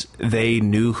because they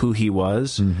knew who he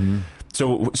was,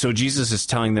 so Jesus is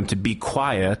telling them to be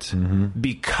quiet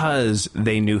because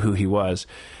they knew who he was.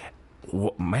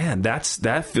 Man,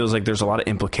 that feels like there's a lot of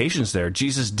implications there.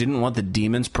 Jesus didn't want the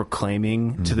demons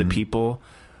proclaiming to the people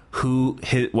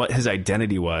what his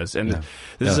identity was. And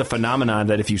this is a phenomenon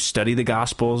that if you study the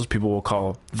Gospels, people will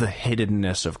call the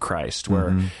hiddenness of Christ,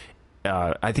 where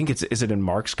I think is it in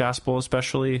Mark's Gospel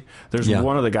especially? There's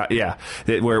one of the guys,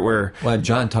 where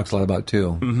John talks a lot about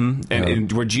too.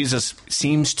 And where Jesus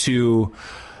seems to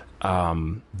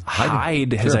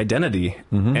hide his identity.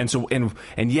 And so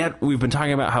and yet we've been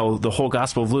talking about how the whole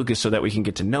Gospel of Luke is so that we can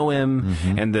get to know him,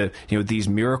 and these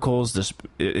miracles, this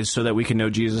is so that we can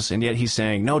know Jesus, and yet he's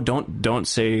saying, no, don't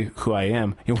say who I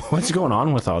am. What's going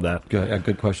on with all that?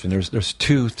 Good question. There's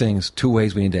two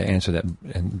ways we need to answer that,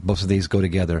 and both of these go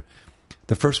together.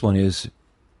 The first one is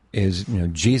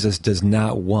Jesus does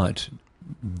not want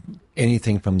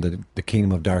anything from the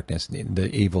kingdom of darkness,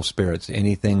 the evil spirits,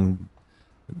 anything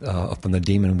from the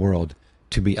demon world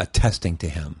to be attesting to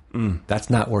him. That's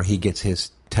not where he gets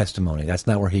his testimony. That's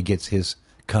not where he gets his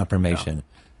confirmation.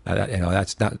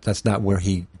 That's not where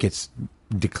he gets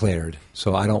declared.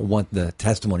 So I don't want the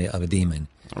testimony of a demon.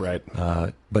 Right.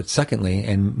 But secondly,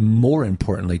 and more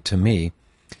importantly to me,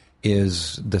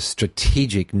 is the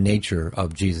strategic nature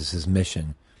of Jesus'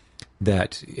 mission.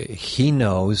 That he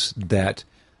knows that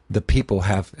the people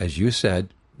have, as you said,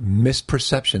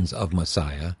 misperceptions of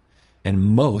Messiah. And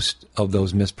most of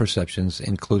those misperceptions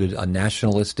included a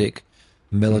nationalistic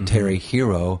military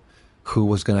hero who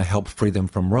was going to help free them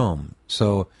from Rome.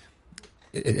 So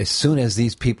as soon as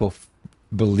these people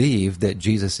believe that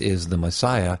Jesus is the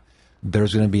Messiah,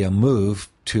 there's going to be a move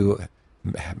to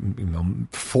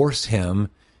force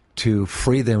him to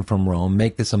free them from Rome,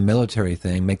 make this a military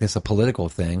thing, make this a political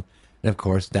thing. And of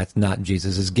course, that's not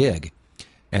Jesus' gig.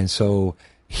 And so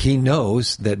he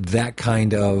knows that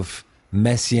kind of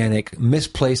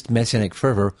misplaced messianic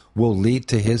fervor will lead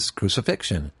to his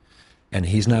crucifixion. And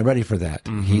he's not ready for that.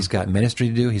 He's got ministry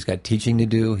to do. He's got teaching to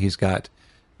do. He's got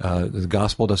the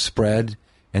gospel to spread.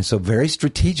 And so very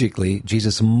strategically,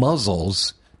 Jesus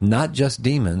muzzles not just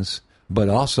demons, but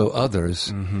also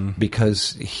others,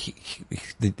 because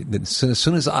as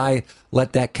soon as I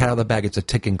let that cat out of the bag, it's a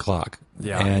ticking clock.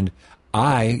 Yeah. And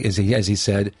as he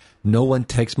said, no one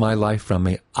takes my life from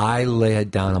me. I lay it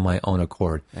down on my own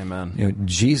accord. Amen.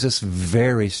 Jesus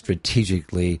very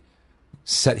strategically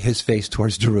set his face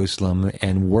towards Jerusalem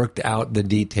and worked out the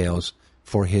details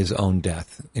for his own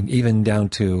death, and even down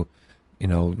to,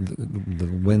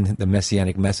 when the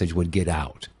messianic message would get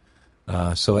out.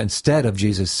 So instead of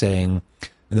Jesus saying,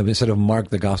 instead of Mark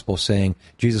the Gospel saying,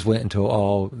 Jesus went into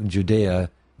all Judea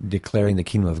declaring the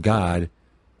kingdom of God,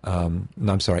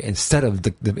 instead of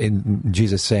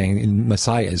Jesus saying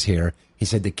Messiah is here, he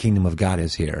said the kingdom of God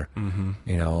is here. And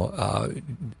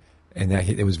that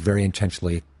it was very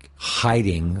intentionally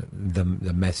hiding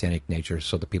the messianic nature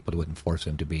so that people wouldn't force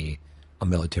him to be a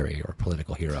military or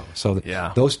political hero. So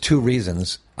those two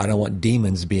reasons, I don't want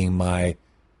demons being my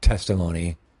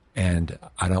testimony, and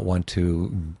I don't want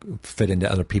to fit into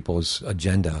other people's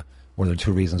agenda, were the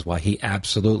two reasons why he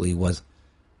absolutely was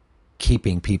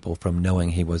keeping people from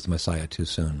knowing he was the Messiah too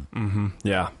soon.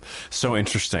 Yeah. So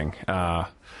interesting. And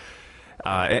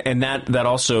that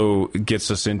also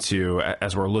gets us into,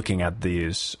 as we're looking at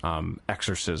these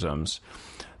exorcisms,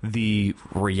 the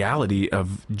reality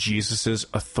of Jesus's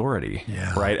authority,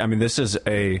 right? I mean, this is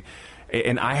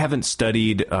and I haven't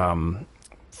studied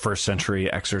first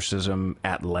century exorcism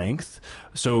at length.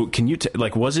 So can you,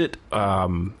 was it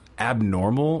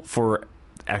abnormal for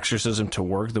exorcism to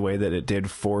work the way that it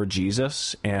did for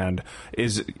Jesus? And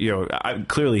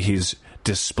clearly he's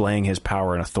displaying his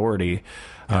power and authority.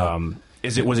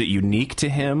 Was it unique to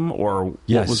him, or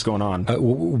what was going on?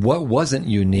 What wasn't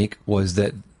unique was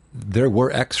that there were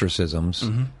exorcisms.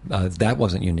 That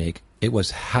wasn't unique. It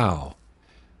was how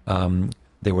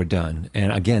they were done.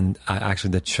 And again,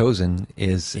 actually, The Chosen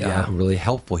is really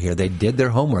helpful here. They did their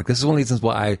homework. This is one of the reasons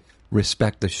why I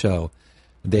respect the show.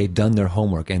 They've done their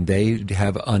homework, and they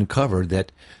have uncovered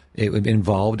that it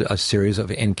involved a series of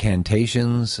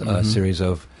incantations, a series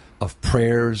of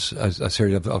prayers, a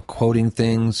series of quoting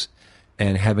things,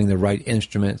 and having the right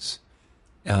instruments.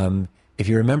 If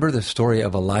you remember the story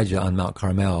of Elijah on Mount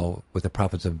Carmel with the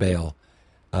prophets of Baal,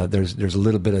 there's a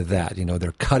little bit of that.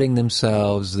 They're cutting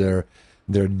themselves, they're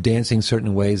dancing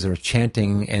certain ways, they're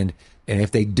chanting, and And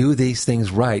if they do these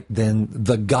things right, then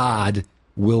the God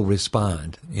will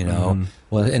respond, you know. Mm-hmm.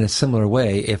 Well, in a similar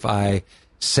way, if I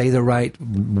say the right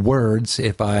words,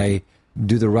 if I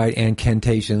do the right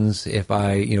incantations, if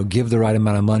I, you know, give the right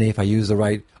amount of money, if I use the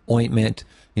right ointment,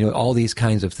 you know, all these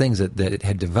kinds of things that it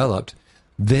had developed,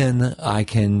 then I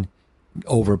can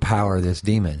overpower this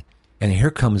demon. And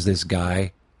here comes this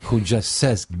guy who just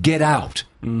says, "Get out,"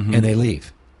 and they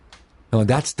leave. No,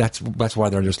 that's why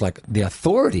they're just like, the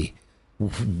authority.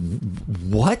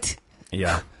 What?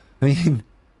 Yeah. I mean,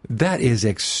 that is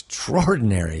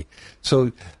extraordinary.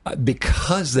 So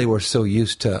because they were so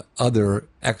used to other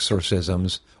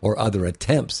exorcisms or other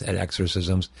attempts at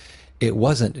exorcisms, it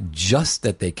wasn't just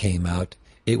that they came out,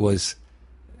 it was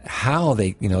how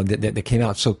they, you know, they came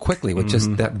out so quickly with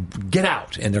just that, get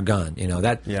out, and they're gone. You know,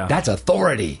 that's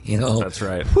authority, you know. That's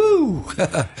right. Woo!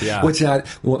 Yeah. Which I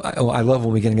love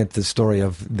when we get into the story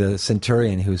of the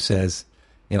centurion who says,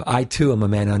 you know, I too am a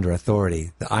man under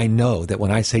authority. I know that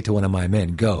when I say to one of my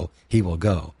men, go, he will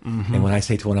go. And when I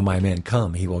say to one of my men,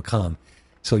 come, he will come.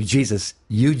 So Jesus,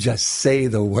 you just say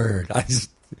the word.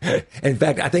 In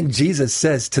fact, I think Jesus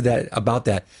says to that, about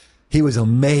that, he was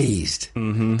amazed.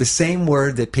 The same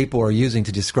word that people are using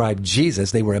to describe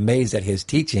Jesus, they were amazed at his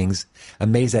teachings,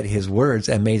 amazed at his words,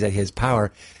 amazed at his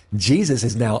power. Jesus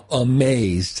is now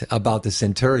amazed about the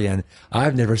centurion.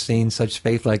 I've never seen such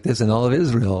faith like this in all of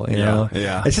Israel. You know?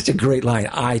 Yeah. It's such a great line.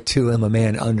 I too am a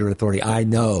man under authority. I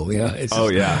know. You know? It's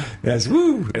just, yes,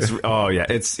 woo.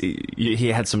 He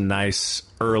had some nice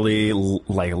early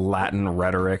like Latin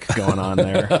rhetoric going on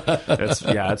there.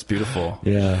 It's beautiful.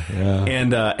 Yeah.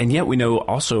 And yet we know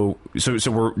also.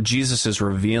 So Jesus is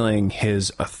revealing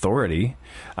his authority,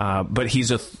 but he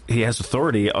has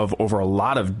authority over a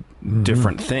lot of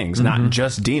different things, not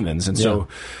just demons. And so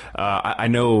I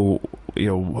know, you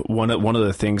know, one of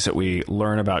the things that we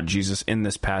learn about Jesus in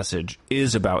this passage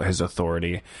is about his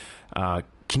authority.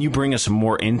 Can you bring us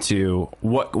more into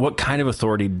what kind of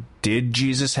authority did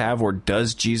Jesus have, or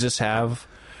does Jesus have?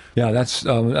 Yeah, that's.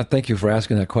 Thank you for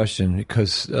asking that question,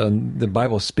 because the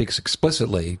Bible speaks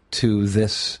explicitly to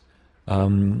this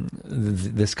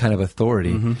this kind of authority.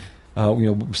 You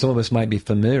know, some of us might be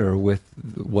familiar with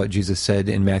what Jesus said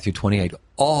in Matthew 28.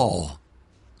 All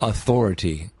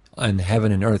authority in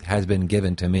heaven and earth has been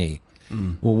given to me.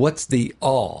 Well, what's the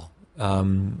all?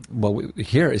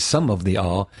 Here is some of the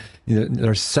all. You know,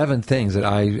 there are 7 things that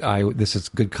I this is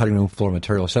good cutting room floor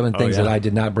material. 7 things that I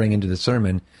did not bring into the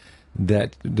sermon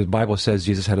that the Bible says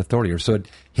Jesus had authority. So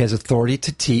he has authority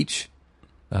to teach.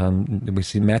 We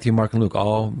see Matthew, Mark, and Luke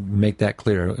all make that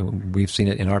clear. We've seen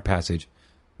it in our passage.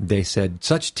 They said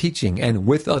such teaching and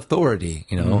with authority.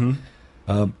 You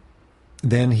know.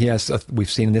 Then he has.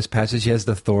 We've seen in this passage he has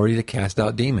the authority to cast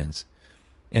out demons.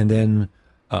 And then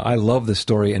I love the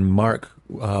story in Mark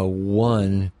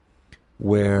 1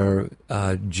 where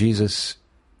Jesus,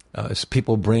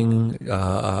 people bring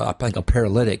I think a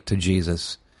paralytic to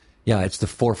Jesus. Yeah, it's the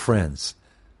 4 friends,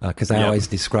 because I always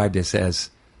describe this as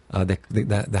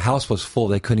the house was full,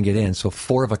 they couldn't get in, so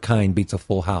 4 of a kind beats a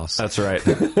full house. That's right.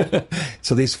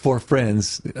 So these 4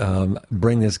 friends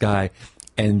bring this guy,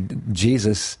 and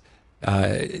Jesus,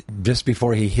 just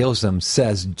before he heals them,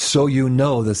 says, so you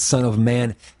know the Son of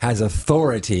Man has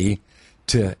authority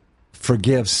to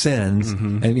forgive sins.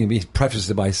 And he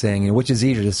prefaces it by saying, you know, which is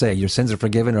easier to say, your sins are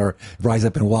forgiven or rise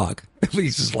up and walk?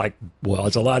 He's just like, well,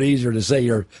 it's a lot easier to say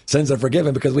your sins are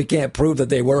forgiven because we can't prove that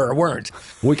they were or weren't.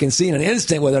 We can see in an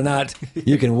instant whether or not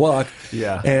you can walk.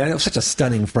 Yeah. And it was such a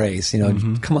stunning phrase, you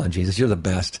know, come on, Jesus, you're the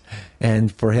best.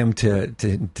 And for him to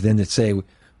then to say, you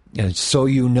know, so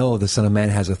you know the Son of Man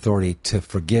has authority to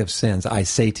forgive sins, I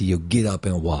say to you, get up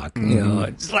and walk. You know,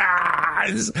 it's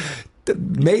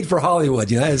made for Hollywood,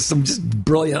 you know, it has some just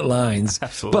brilliant lines.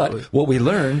 Absolutely. But what we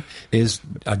learn is,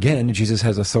 again, Jesus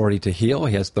has authority to heal.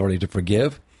 He has authority to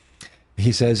forgive.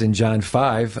 He says in John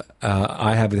 5,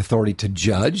 I have the authority to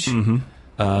judge. In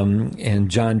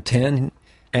John 10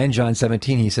 and John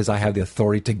 17, he says, I have the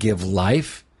authority to give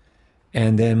life.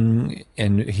 And then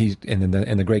in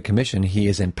the Great Commission, he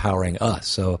is empowering us.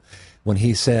 So when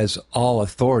he says all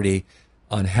authority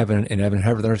on heaven and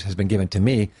earth has been given to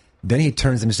me, then he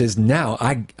turns and says, now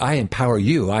I empower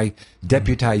you. I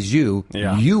deputize you.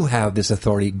 Yeah. You have this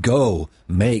authority. Go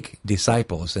make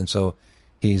disciples. And so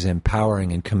he's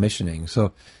empowering and commissioning.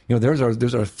 So, you know, there's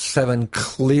our 7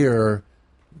 clear,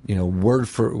 you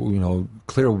know,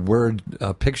 clear word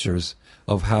pictures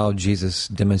of how Jesus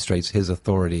demonstrates his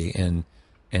authority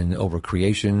and over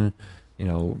creation. You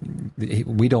know, he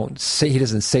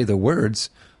doesn't say the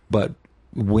words, but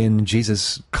when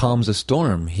Jesus calms a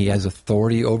storm, he has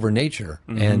authority over nature.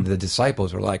 And the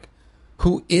disciples are like,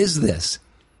 who is this?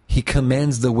 He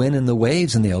commands the wind and the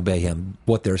waves, and they obey him.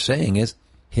 What they're saying is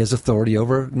his authority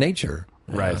over nature.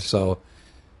 Right. So,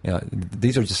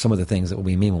 these are just some of the things that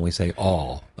we mean when we say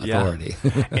all authority.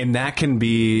 Yeah. And that can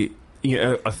be,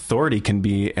 authority can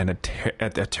be a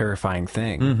terrifying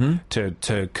thing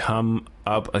to come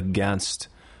up against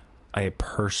a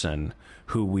person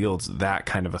who wields that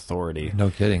kind of authority. No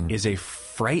kidding. Is a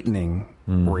frightening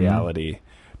reality,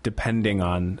 depending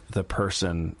on the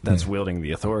person that's wielding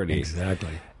the authority.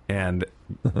 Exactly. And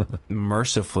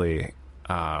mercifully,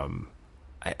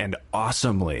 and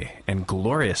awesomely and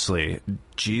gloriously,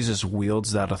 Jesus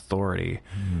wields that authority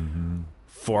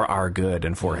for our good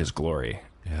and for his glory.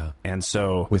 Yeah. And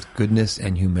so, with goodness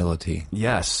and humility.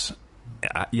 Yes.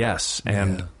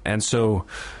 And so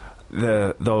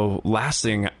the last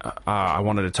thing I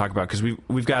wanted to talk about, because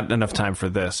we've got enough time for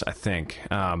this, I think,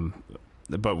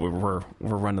 but we're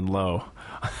running low.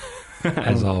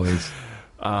 As always.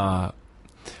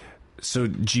 So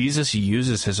Jesus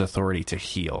uses his authority to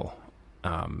heal,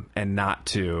 and not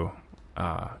to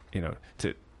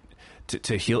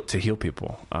heal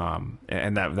people.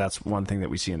 And that's one thing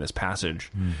that we see in this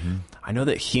passage. I know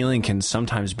that healing can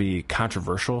sometimes be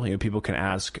controversial. People can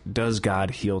ask, does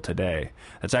God heal today?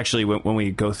 That's actually when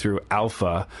we go through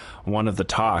Alpha, one of the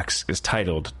talks is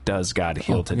titled, Does God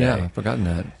Heal Today? Yeah, I've forgotten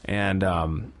that.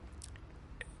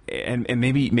 And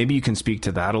maybe you can speak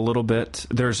to that a little bit.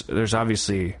 There's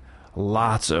obviously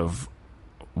lots of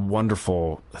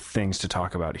wonderful things to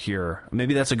talk about here.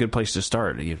 Maybe that's a good place to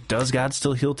start. Does God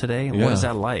still heal today? And what is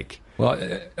that like? Well,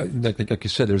 like you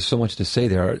said, there's so much to say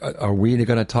there. Are we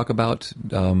going to talk about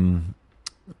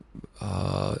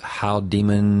how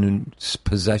demon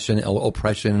possession,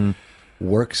 oppression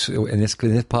works in this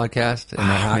podcast? And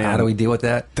how do we deal with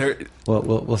that?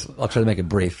 I'll try to make it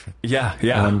brief. Yeah.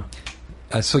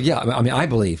 I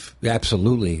believe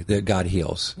absolutely that God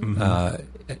heals.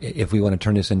 If we want to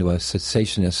turn this into a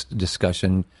cessationist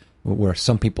discussion, where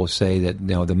some people say that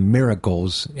the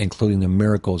miracles, including the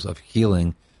miracles of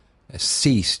healing,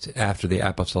 ceased after the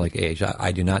apostolic age.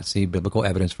 I do not see biblical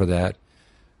evidence for that.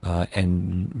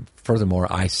 And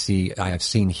furthermore, I have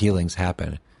seen healings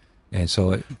happen, and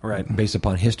so based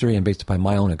upon history and based upon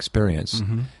my own experience.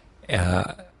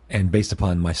 And based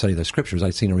upon my study of the scriptures,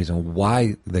 I've seen a reason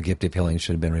why the gift of healing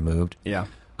should have been removed. Yeah.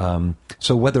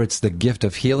 So whether it's the gift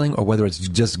of healing or whether it's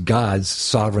just God's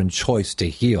sovereign choice to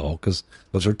heal, because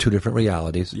those are two different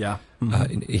realities. Yeah.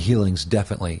 Healings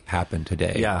definitely happen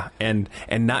today. Yeah. And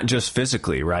not just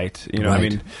physically, right?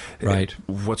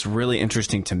 What's really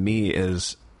interesting to me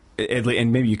is,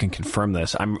 and maybe you can confirm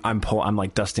this. I'm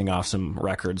like dusting off some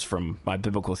records from my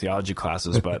biblical theology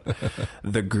classes, but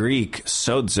the Greek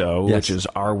sozo, which is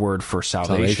our word for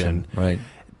salvation, right?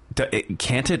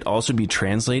 Can't it also be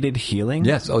translated healing?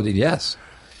 Yes. Oh, yes.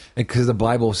 Because the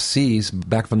Bible sees,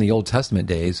 back from the Old Testament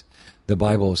days, the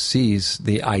Bible sees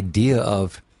the idea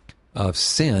of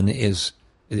sin it's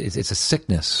a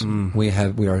sickness. We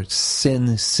are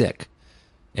sin sick.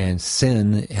 And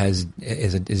sin is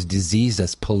diseased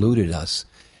us, polluted us,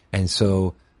 and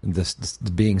so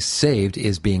the being saved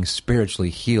is being spiritually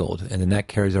healed, and then that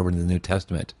carries over into the New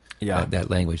Testament. Yeah, that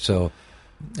language. So,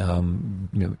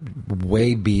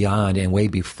 way beyond and way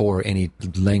before any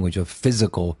language of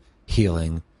physical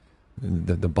healing,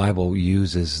 the Bible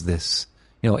uses this.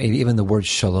 Even the word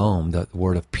shalom, the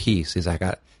word of peace, is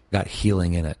got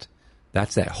healing in it.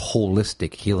 That's that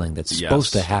holistic healing that's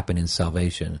supposed to happen in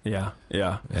salvation. Yeah.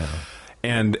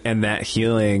 And that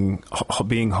healing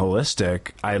being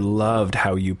holistic, I loved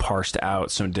how you parsed out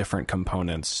some different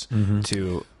components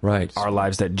to our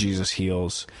lives that Jesus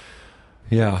heals.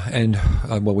 Yeah, and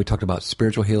we talked about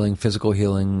spiritual healing, physical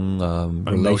healing,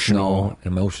 relational,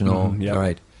 emotional. All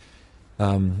right.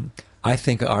 I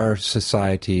think our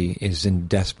society is in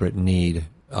desperate need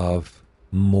of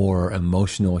more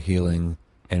emotional healing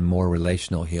and more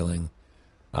relational healing.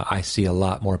 I see a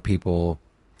lot more people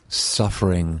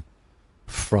suffering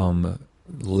from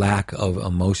lack of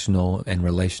emotional and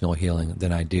relational healing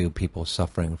than I do people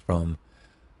suffering from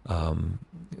a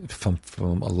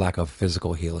lack of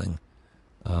physical healing.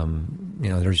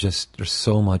 There's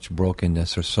so much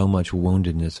brokenness, there's so much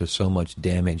woundedness, there's so much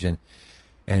damage,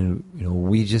 and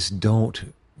we just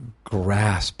don't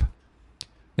grasp.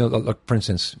 Look, for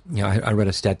instance, I read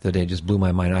a stat the other day, it just blew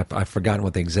my mind. I've forgotten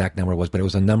what the exact number was, but it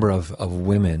was a number of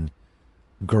women,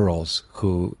 girls,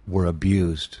 who were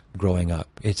abused growing up.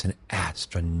 It's an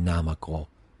astronomical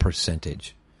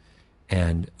percentage.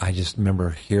 And I just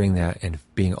remember hearing that and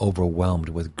being overwhelmed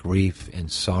with grief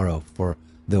and sorrow for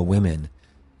the women.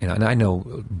 And I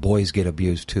know boys get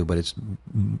abused too, but it's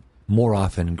more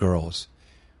often girls.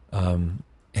 And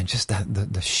just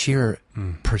the sheer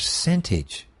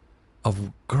percentage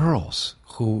of girls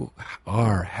who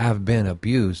have been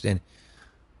abused,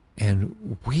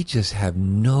 and we just have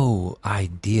no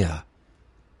idea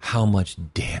how much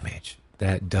damage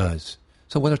that does.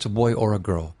 So whether it's a boy or a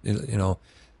girl, we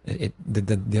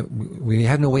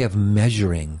have no way of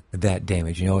measuring that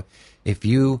damage. If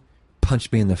you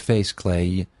punch me in the face,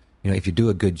 Clay, if you do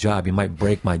a good job, you might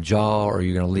break my jaw, or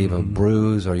you're going to leave a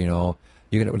bruise, or there's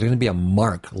going to be a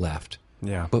mark left.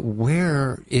 Yeah. But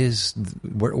where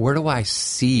do I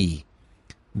see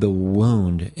the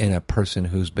wound in a person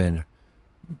who's been,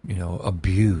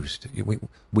 abused?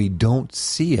 We don't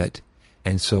see it,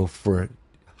 and so for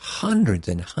hundreds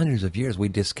and hundreds of years we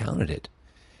discounted it,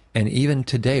 and even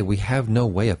today we have no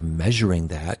way of measuring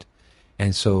that.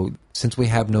 And so, since we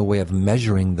have no way of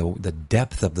measuring the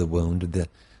depth of the wound,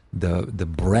 the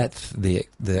breadth, the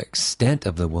extent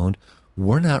of the wound,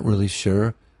 we're not really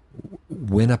sure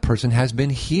when a person has been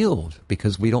healed,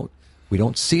 because we don't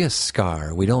see a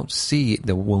scar, we don't see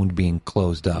the wound being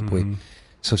closed up.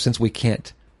 So since we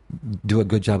can't do a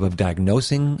good job of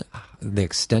diagnosing the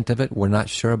extent of it, we're not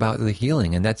sure about the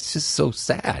healing, and that's just so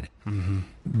sad.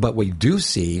 But we do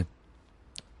see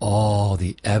all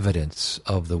the evidence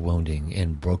of the wounding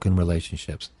in broken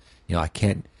relationships. I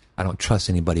don't trust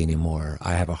anybody anymore.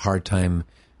 I have a hard time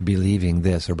believing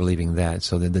this or believing that.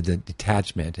 So the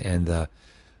detachment and the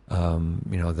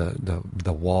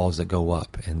walls that go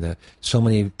up, and so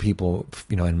many people,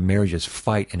 in marriages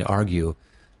fight and argue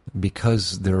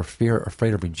because they're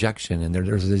afraid of rejection, and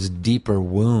there's these deeper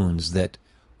wounds that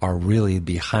are really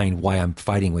behind why I'm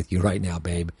fighting with you right now,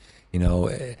 babe.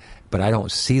 But I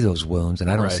don't see those wounds, and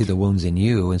I don't see the wounds in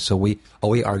you, and so all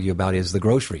we argue about is the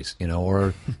groceries,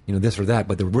 or this or that.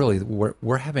 But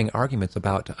we're having arguments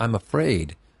about, I'm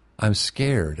afraid, I'm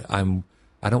scared, I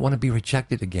don't want to be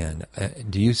rejected again.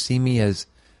 Do you see me as,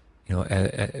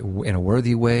 in a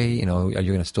worthy way? Are you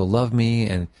going to still love me?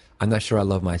 And I'm not sure I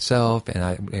love myself.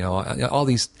 And all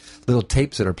these little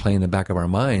tapes that are playing in the back of our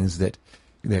minds that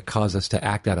cause us to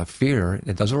act out of fear.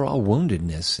 Those are all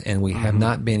woundedness, and we have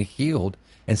not been healed.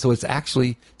 And so it's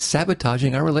actually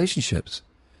sabotaging our relationships.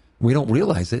 We don't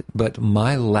realize it, but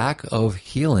my lack of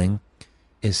healing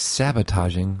is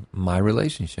sabotaging my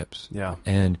relationships. Yeah.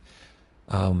 And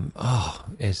so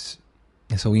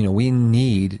we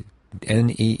need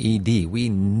NEED. We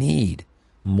need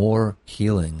more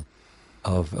healing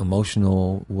of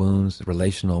emotional wounds,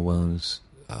 relational wounds,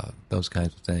 those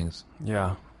kinds of things.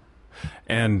 Yeah,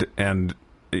 and in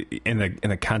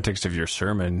the context of your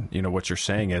sermon, what you're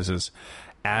saying is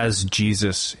as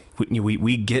Jesus,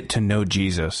 we get to know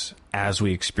Jesus as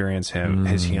we experience him,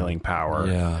 his healing power.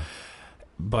 Yeah,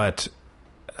 but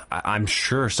I'm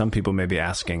sure some people may be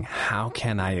asking, how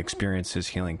can I experience his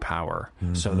healing power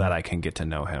so that I can get to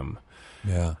know him?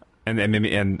 Yeah. And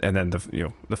then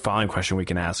the following question we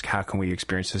can ask, how can we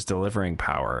experience his delivering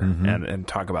power, and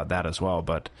talk about that as well.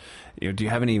 But do you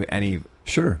have any?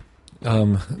 Sure.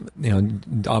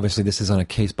 Obviously this is on a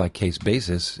case by case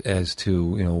basis as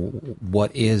to,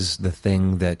 what is the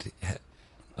thing that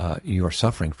you are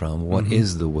suffering from? What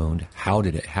is the wound? How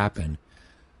did it happen?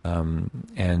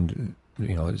 And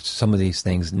some of these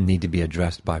things need to be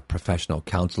addressed by professional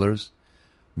counselors,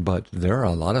 but there are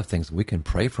a lot of things we can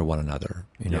pray for one another,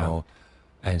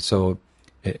 and so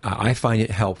I find it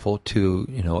helpful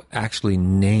to, actually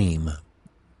name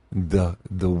the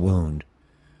wound.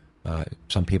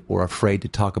 Some people are afraid to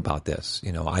talk about this.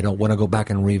 I don't want to go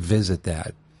back and revisit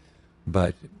that,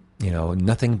 but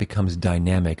nothing becomes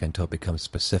dynamic until it becomes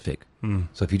specific.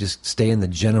 So if you just stay in the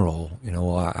general,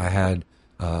 I had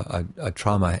a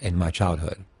trauma in my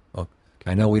childhood. Okay,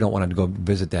 I know we don't want to go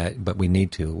visit that, but we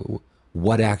need to.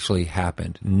 What actually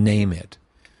happened? Name it,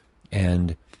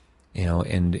 and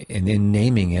and in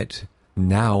naming it,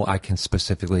 now I can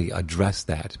specifically address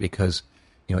that, because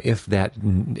if that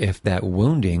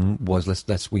wounding was,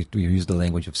 we use the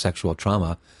language of sexual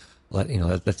trauma.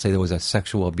 Let's say there was a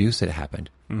sexual abuse that happened.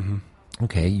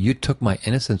 Okay, you took my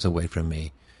innocence away from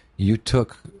me. You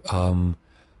took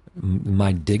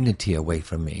my dignity away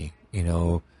from me.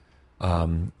 You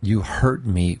hurt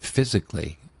me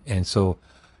physically, and so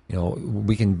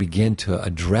we can begin to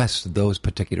address those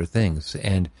particular things.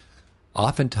 And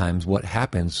oftentimes, what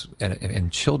happens in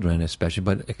children, especially,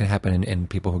 but it can happen in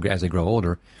people who, as they grow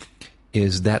older,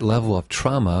 is that level of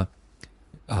trauma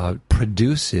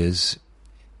produces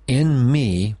in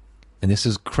me, and this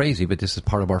is crazy, but this is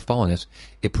part of our fallenness.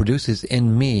 It produces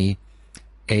in me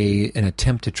an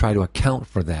attempt to try to account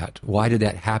for that. Why did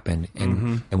that happen?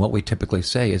 And what we typically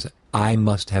say is, I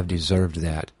must have deserved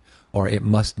that, or it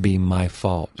must be my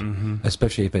fault,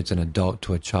 especially if it's an adult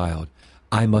to a child.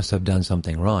 I must have done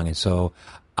something wrong, and so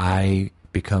I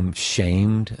become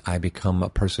shamed. I become a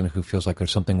person who feels like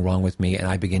there's something wrong with me, and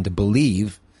I begin to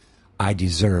believe I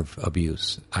deserve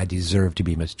abuse. I deserve to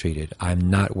be mistreated. I'm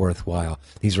not worthwhile.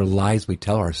 These are lies we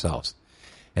tell ourselves.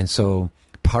 And so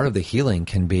part of the healing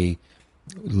can be,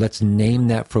 let's name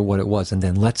that for what it was, and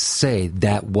then let's say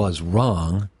that was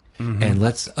wrong, and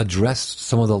let's address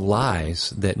some of the lies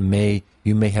that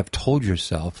you may have told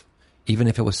yourself, even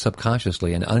if it was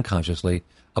subconsciously and unconsciously,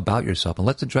 about yourself. And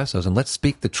let's address those, and let's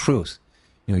speak the truth.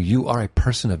 You are a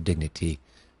person of dignity.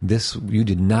 You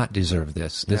did not deserve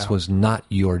this. This was not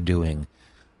your doing.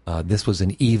 This was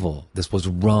an evil. This was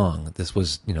wrong. This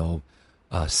was,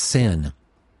 sin.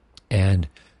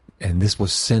 And this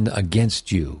was sin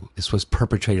against you. This was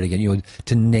perpetrated against you.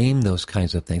 To name those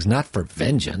kinds of things, not for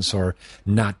vengeance or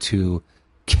not to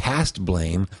cast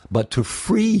blame, but to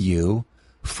free you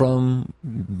from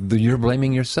you're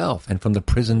blaming yourself and from the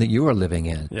prison that you are living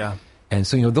in. Yeah. And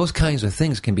so, those kinds of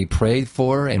things can be prayed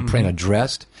for and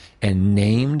addressed and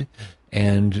named,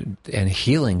 and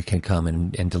healing can come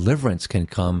and deliverance can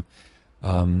come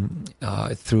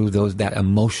through that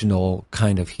emotional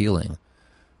kind of healing.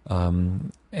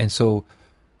 And so,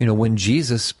 when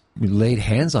Jesus laid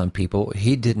hands on people,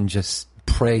 he didn't just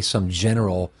pray some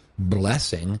general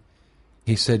blessing.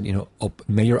 He said,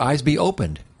 may your eyes be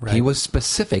opened. Right. He was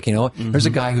specific. There's a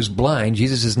guy who's blind.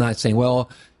 Jesus is not saying, well,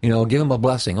 give him a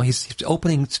blessing. Well, he's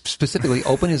specifically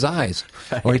open his eyes.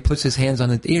 Right. Or he puts his hands on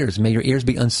his ears. May your ears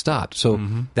be unstopped. So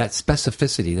that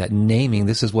specificity, that naming,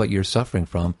 this is what you're suffering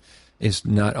from, is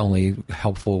not only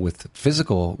helpful with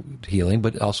physical healing,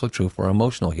 but also true for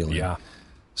emotional healing. Yeah.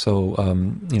 So,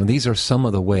 these are some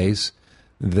of the ways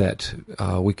that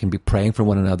we can be praying for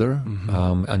one another,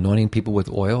 anointing people with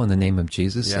oil in the name of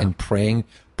Jesus, and praying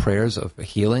prayers of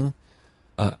healing.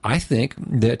 I think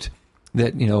that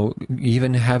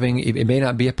even having, it may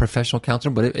not be a professional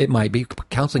counselor, but it might be.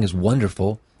 Counseling is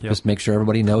wonderful. Yep. Just make sure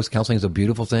everybody knows counseling is a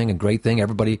beautiful thing, a great thing.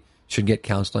 Everybody should get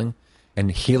counseling. And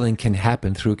healing can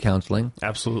happen through counseling.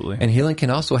 Absolutely. And healing can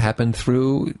also happen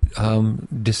through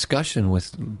discussion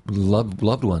with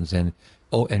loved ones and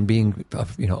being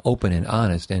open and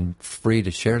honest and free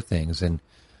to share things. And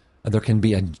there can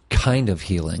be a kind of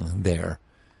healing there.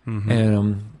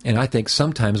 And I think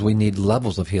sometimes we need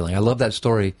levels of healing. I love that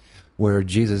story where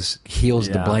Jesus heals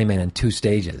the blind man in 2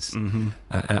 stages.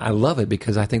 I love it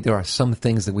because I think there are some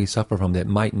things that we suffer from that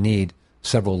might need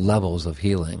several levels of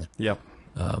healing. Yep.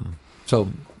 So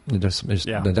that's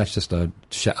just a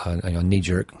knee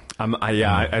jerk.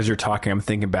 As you're talking, I'm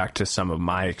thinking back to some of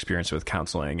my experience with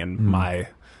counseling and my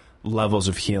levels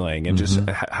of healing, and just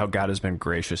how God has been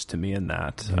gracious to me in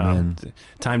that.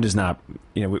 Time does not,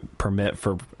 permit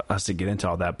for us to get into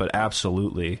all that, but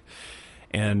absolutely.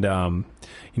 And when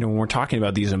we're talking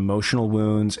about these emotional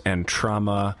wounds and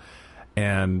trauma,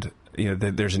 and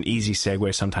there's an easy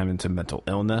segue sometimes into mental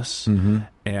illness.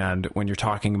 And when you're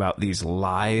talking about these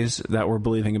lies that we're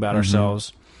believing about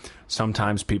ourselves,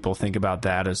 sometimes people think about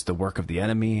that as the work of the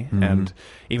enemy. And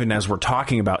even as we're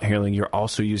talking about healing, you're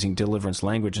also using deliverance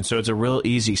language. And so it's a real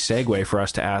easy segue for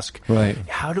us to ask,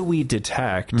 how do we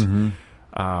detect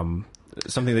something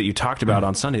that you talked about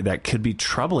on Sunday that could be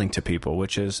troubling to people,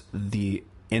 which is the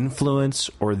influence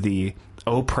or the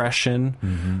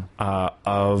oppression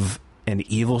of an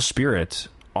evil spirit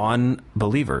on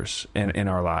believers in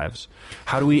our lives?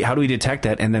 How do we detect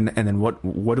that, and then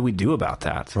what do we do about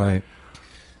that? Right.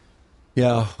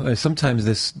 Yeah. Sometimes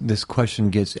this question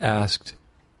gets asked.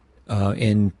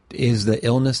 Is the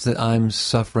illness that I'm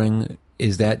suffering,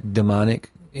 is that demonic?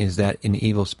 Is that an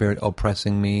evil spirit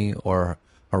oppressing me or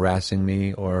harassing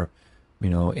me or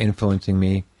influencing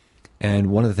me?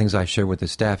 And one of the things I shared with the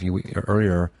staff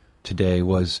earlier today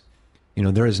was,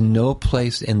 there is no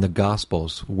place in the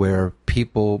Gospels where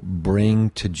people bring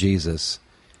to Jesus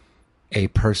a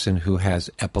person who has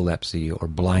epilepsy or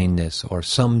blindness or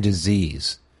some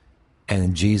disease,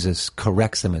 and Jesus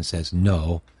corrects them and says,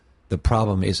 no, the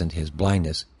problem isn't his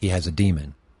blindness, he has a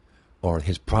demon. Or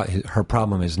her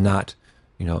problem is not,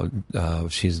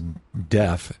 she's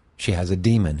deaf, she has a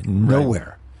demon. Nowhere.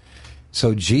 Right.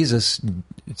 So Jesus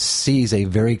sees a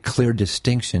very clear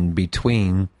distinction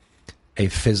between a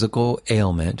physical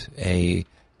ailment, that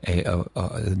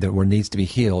needs to be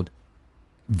healed,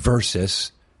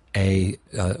 versus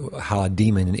how a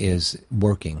demon is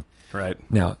working. Right.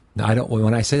 Now,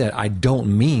 when I say that, I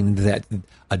don't mean that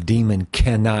a demon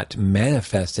cannot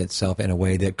manifest itself in a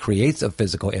way that creates a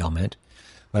physical ailment,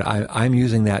 but I'm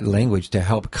using that language to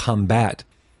help combat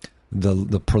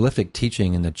the prolific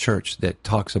teaching in the church that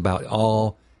talks about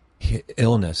all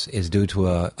illness is due to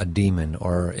a demon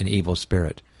or an evil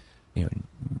spirit.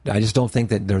 I just don't think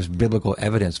that there's biblical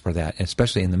evidence for that,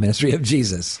 especially in the ministry of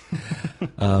Jesus.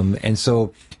 And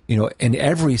so, in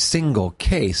every single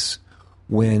case,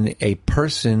 when a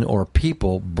person or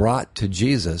people brought to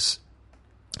Jesus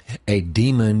a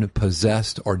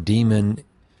demon-possessed or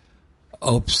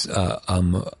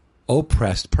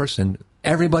oppressed person,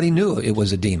 everybody knew it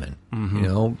was a demon.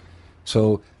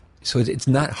 So it's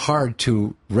not hard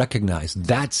to recognize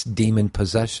that's demon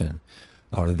possession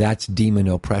or that's demon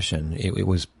oppression. It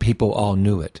was, people all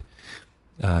knew it.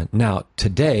 Now,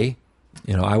 today,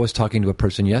 I was talking to a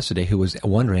person yesterday who was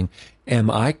wondering,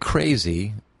 am I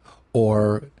crazy,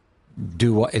 or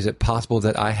is it possible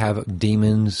that I have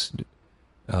demons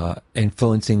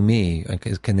influencing me?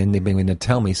 Can they begin to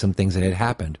tell me some things that had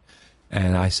happened?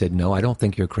 And I said, no, I don't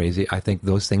think you're crazy. I think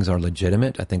those things are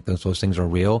legitimate. I think those things are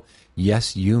real.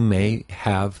 Yes, you may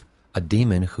have a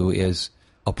demon who is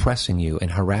oppressing you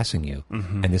and harassing you.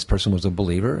 And this person was a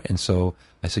believer. And so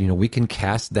I said, we can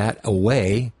cast that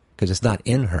away because it's not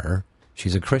in her.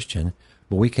 She's a Christian.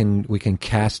 But we can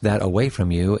cast that away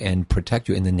from you and protect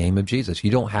you in the name of Jesus.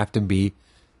 You don't have to be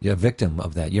a victim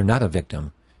of that. You're not a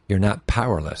victim. You're not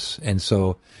powerless. And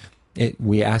so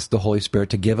we ask the Holy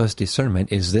Spirit to give us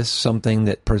discernment. Is this something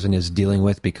that person is dealing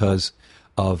with because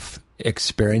of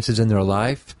experiences in their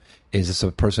life? Is this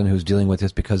a person who's dealing with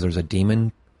this because there's a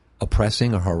demon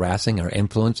oppressing or harassing or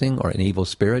influencing or an evil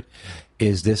spirit?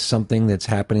 Is this something that's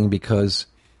happening because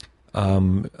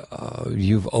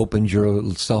you've opened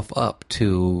yourself up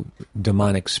to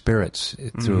demonic spirits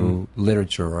through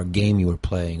literature or a game you were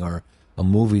playing or a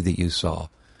movie that you saw?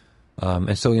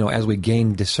 And so, as we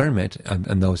gain discernment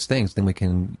on those things, then we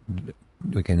can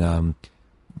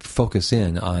focus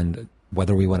in on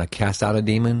whether we want to cast out a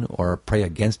demon or pray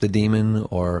against a demon,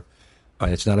 or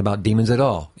it's not about demons at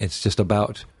all. It's just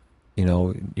about,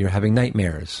 you're having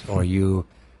nightmares, or you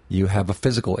have a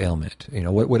physical ailment,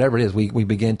 whatever it is. We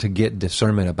begin to get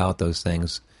discernment about those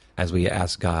things as we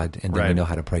ask God, and then we know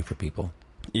how to pray for people.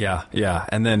 Yeah, yeah.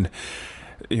 And then,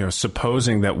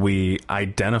 supposing that we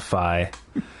identify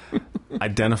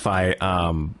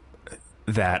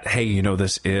that, hey,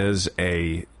 this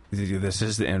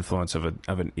is the influence of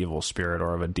an evil spirit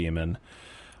or of a demon.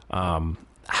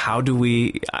 How do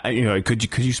we,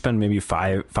 could you spend maybe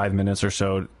five minutes or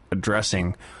so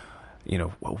addressing,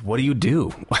 what do you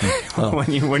do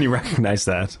when you recognize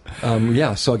that?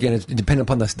 So again, it's dependent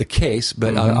upon the case,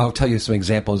 but I'll tell you some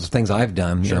examples of things I've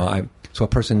done. Sure. So a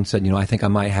person said, I think I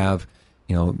might have,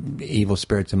 evil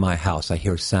spirits in my house. I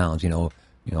hear sounds,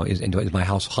 is my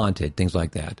house haunted? Things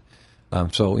like that.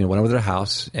 So, went over to their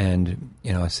house and,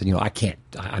 I said,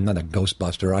 I'm not a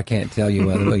Ghostbuster. I can't tell you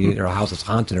whether your house is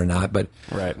haunted or not, but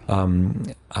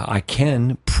I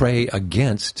can pray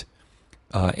against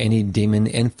any demon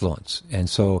influence. And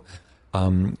so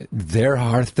there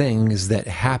are things that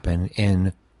happen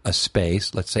in a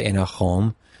space, let's say in a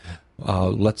home.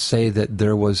 Let's say that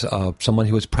there was someone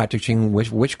who was practicing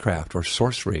witchcraft or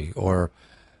sorcery or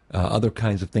other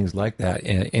kinds of things like that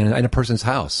in a person's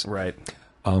house. Right.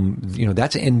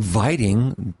 That's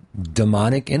inviting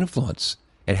demonic influence.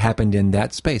 It happened in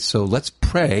that space. So let's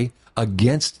pray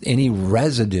against any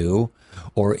residue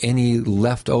or any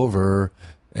leftover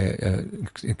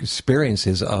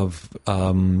experiences of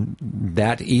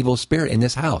that evil spirit in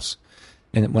this house.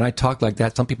 And when I talk like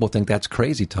that, some people think that's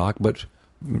crazy talk, but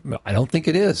I don't think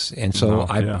it is. And so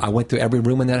I went through every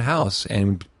room in that house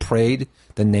and prayed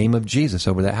the name of Jesus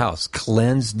over that house,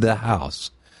 cleansed the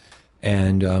house.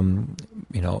 And,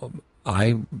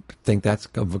 I think that's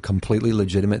a completely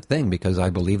legitimate thing because I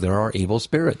believe there are evil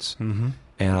spirits. And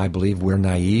I believe we're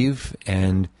naive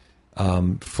and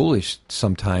foolish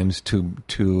sometimes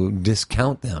to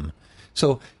discount them.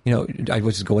 So, I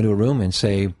would just go into a room and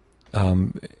say,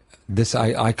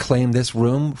 I claim this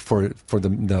room for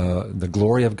the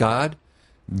glory of God.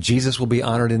 Jesus will be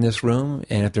honored in this room,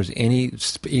 and if there's any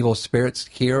evil spirits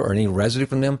here or any residue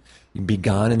from them, be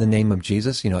gone in the name of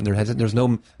Jesus. There's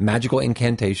no magical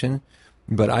incantation,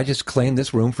 but I just claim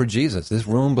this room for Jesus. This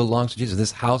room belongs to Jesus.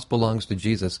 This house belongs to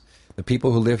Jesus. The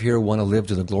people who live here want to live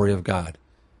to the glory of God.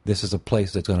 This is a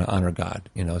place that's going to honor God.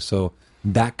 So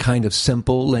that kind of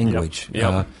simple language.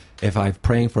 Yep. If I'm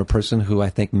praying for a person who I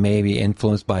think may be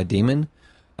influenced by a demon,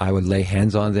 I would lay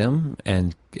hands on them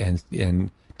and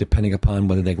depending upon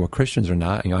whether they were Christians or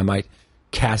not, I might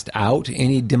cast out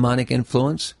any demonic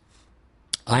influence.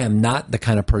 I am not the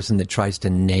kind of person that tries to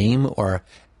name or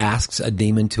asks a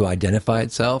demon to identify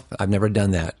itself. I've never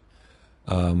done that.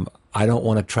 I don't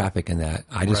want to traffic in that.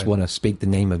 I just want to speak the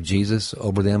name of Jesus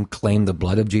over them, claim the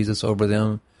blood of Jesus over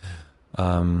them.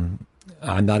 I'm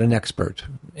not an expert,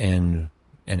 and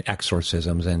and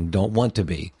exorcisms and don't want to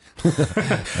be.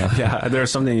 Yeah, there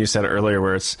was something you said earlier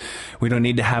where we don't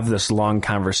need to have this long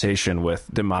conversation with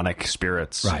demonic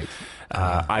spirits. Right.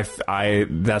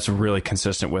 That's really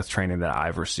consistent with training that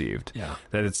I've received. Yeah.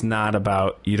 That it's not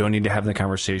about, you don't need to have the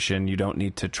conversation. You don't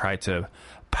need to try to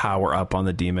power up on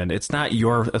the demon. It's not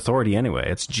your authority anyway.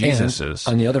 It's Jesus's.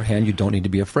 And on the other hand, you don't need to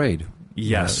be afraid.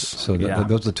 Yes. So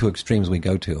those are the two extremes we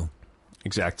go to.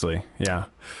 Exactly. Yeah.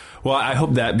 Well, I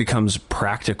hope that becomes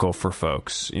practical for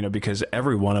folks, because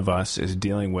every one of us is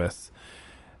dealing with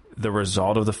the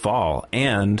result of the fall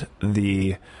and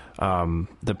the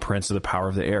prince of the power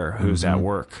of the air who's at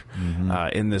work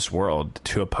in this world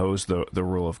to oppose the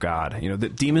rule of God. The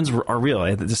demons are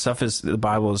real. The stuff is, the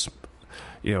Bible is,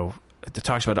 it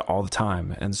talks about it all the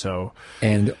time.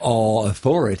 And all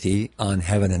authority on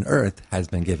heaven and earth has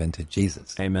been given to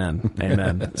Jesus. Amen.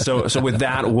 Amen. So with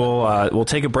that, we'll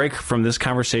take a break from this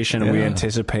conversation, and we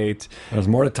anticipate there's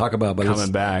more to talk about, but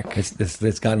coming back.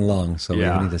 It's gotten long, so we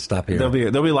need to stop here.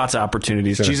 There'll be lots of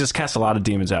opportunities. Sure. Jesus cast a lot of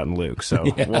demons out in Luke, so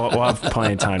we'll have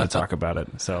plenty of time to talk about it.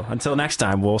 So until next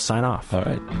time, we'll sign off. All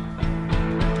right.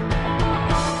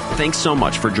 Thanks so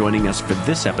much for joining us for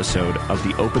this episode of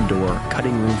the Open Door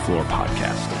Cutting Room Floor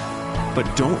podcast.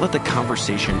 But don't let the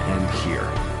conversation end here.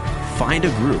 Find a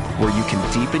group where you can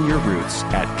deepen your roots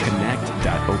at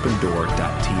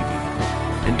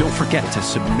connect.opendoor.tv. And don't forget to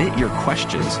submit your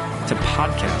questions to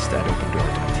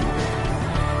podcast@opendoor.tv.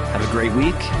 Have a great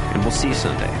week, and we'll see you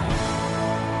Sunday.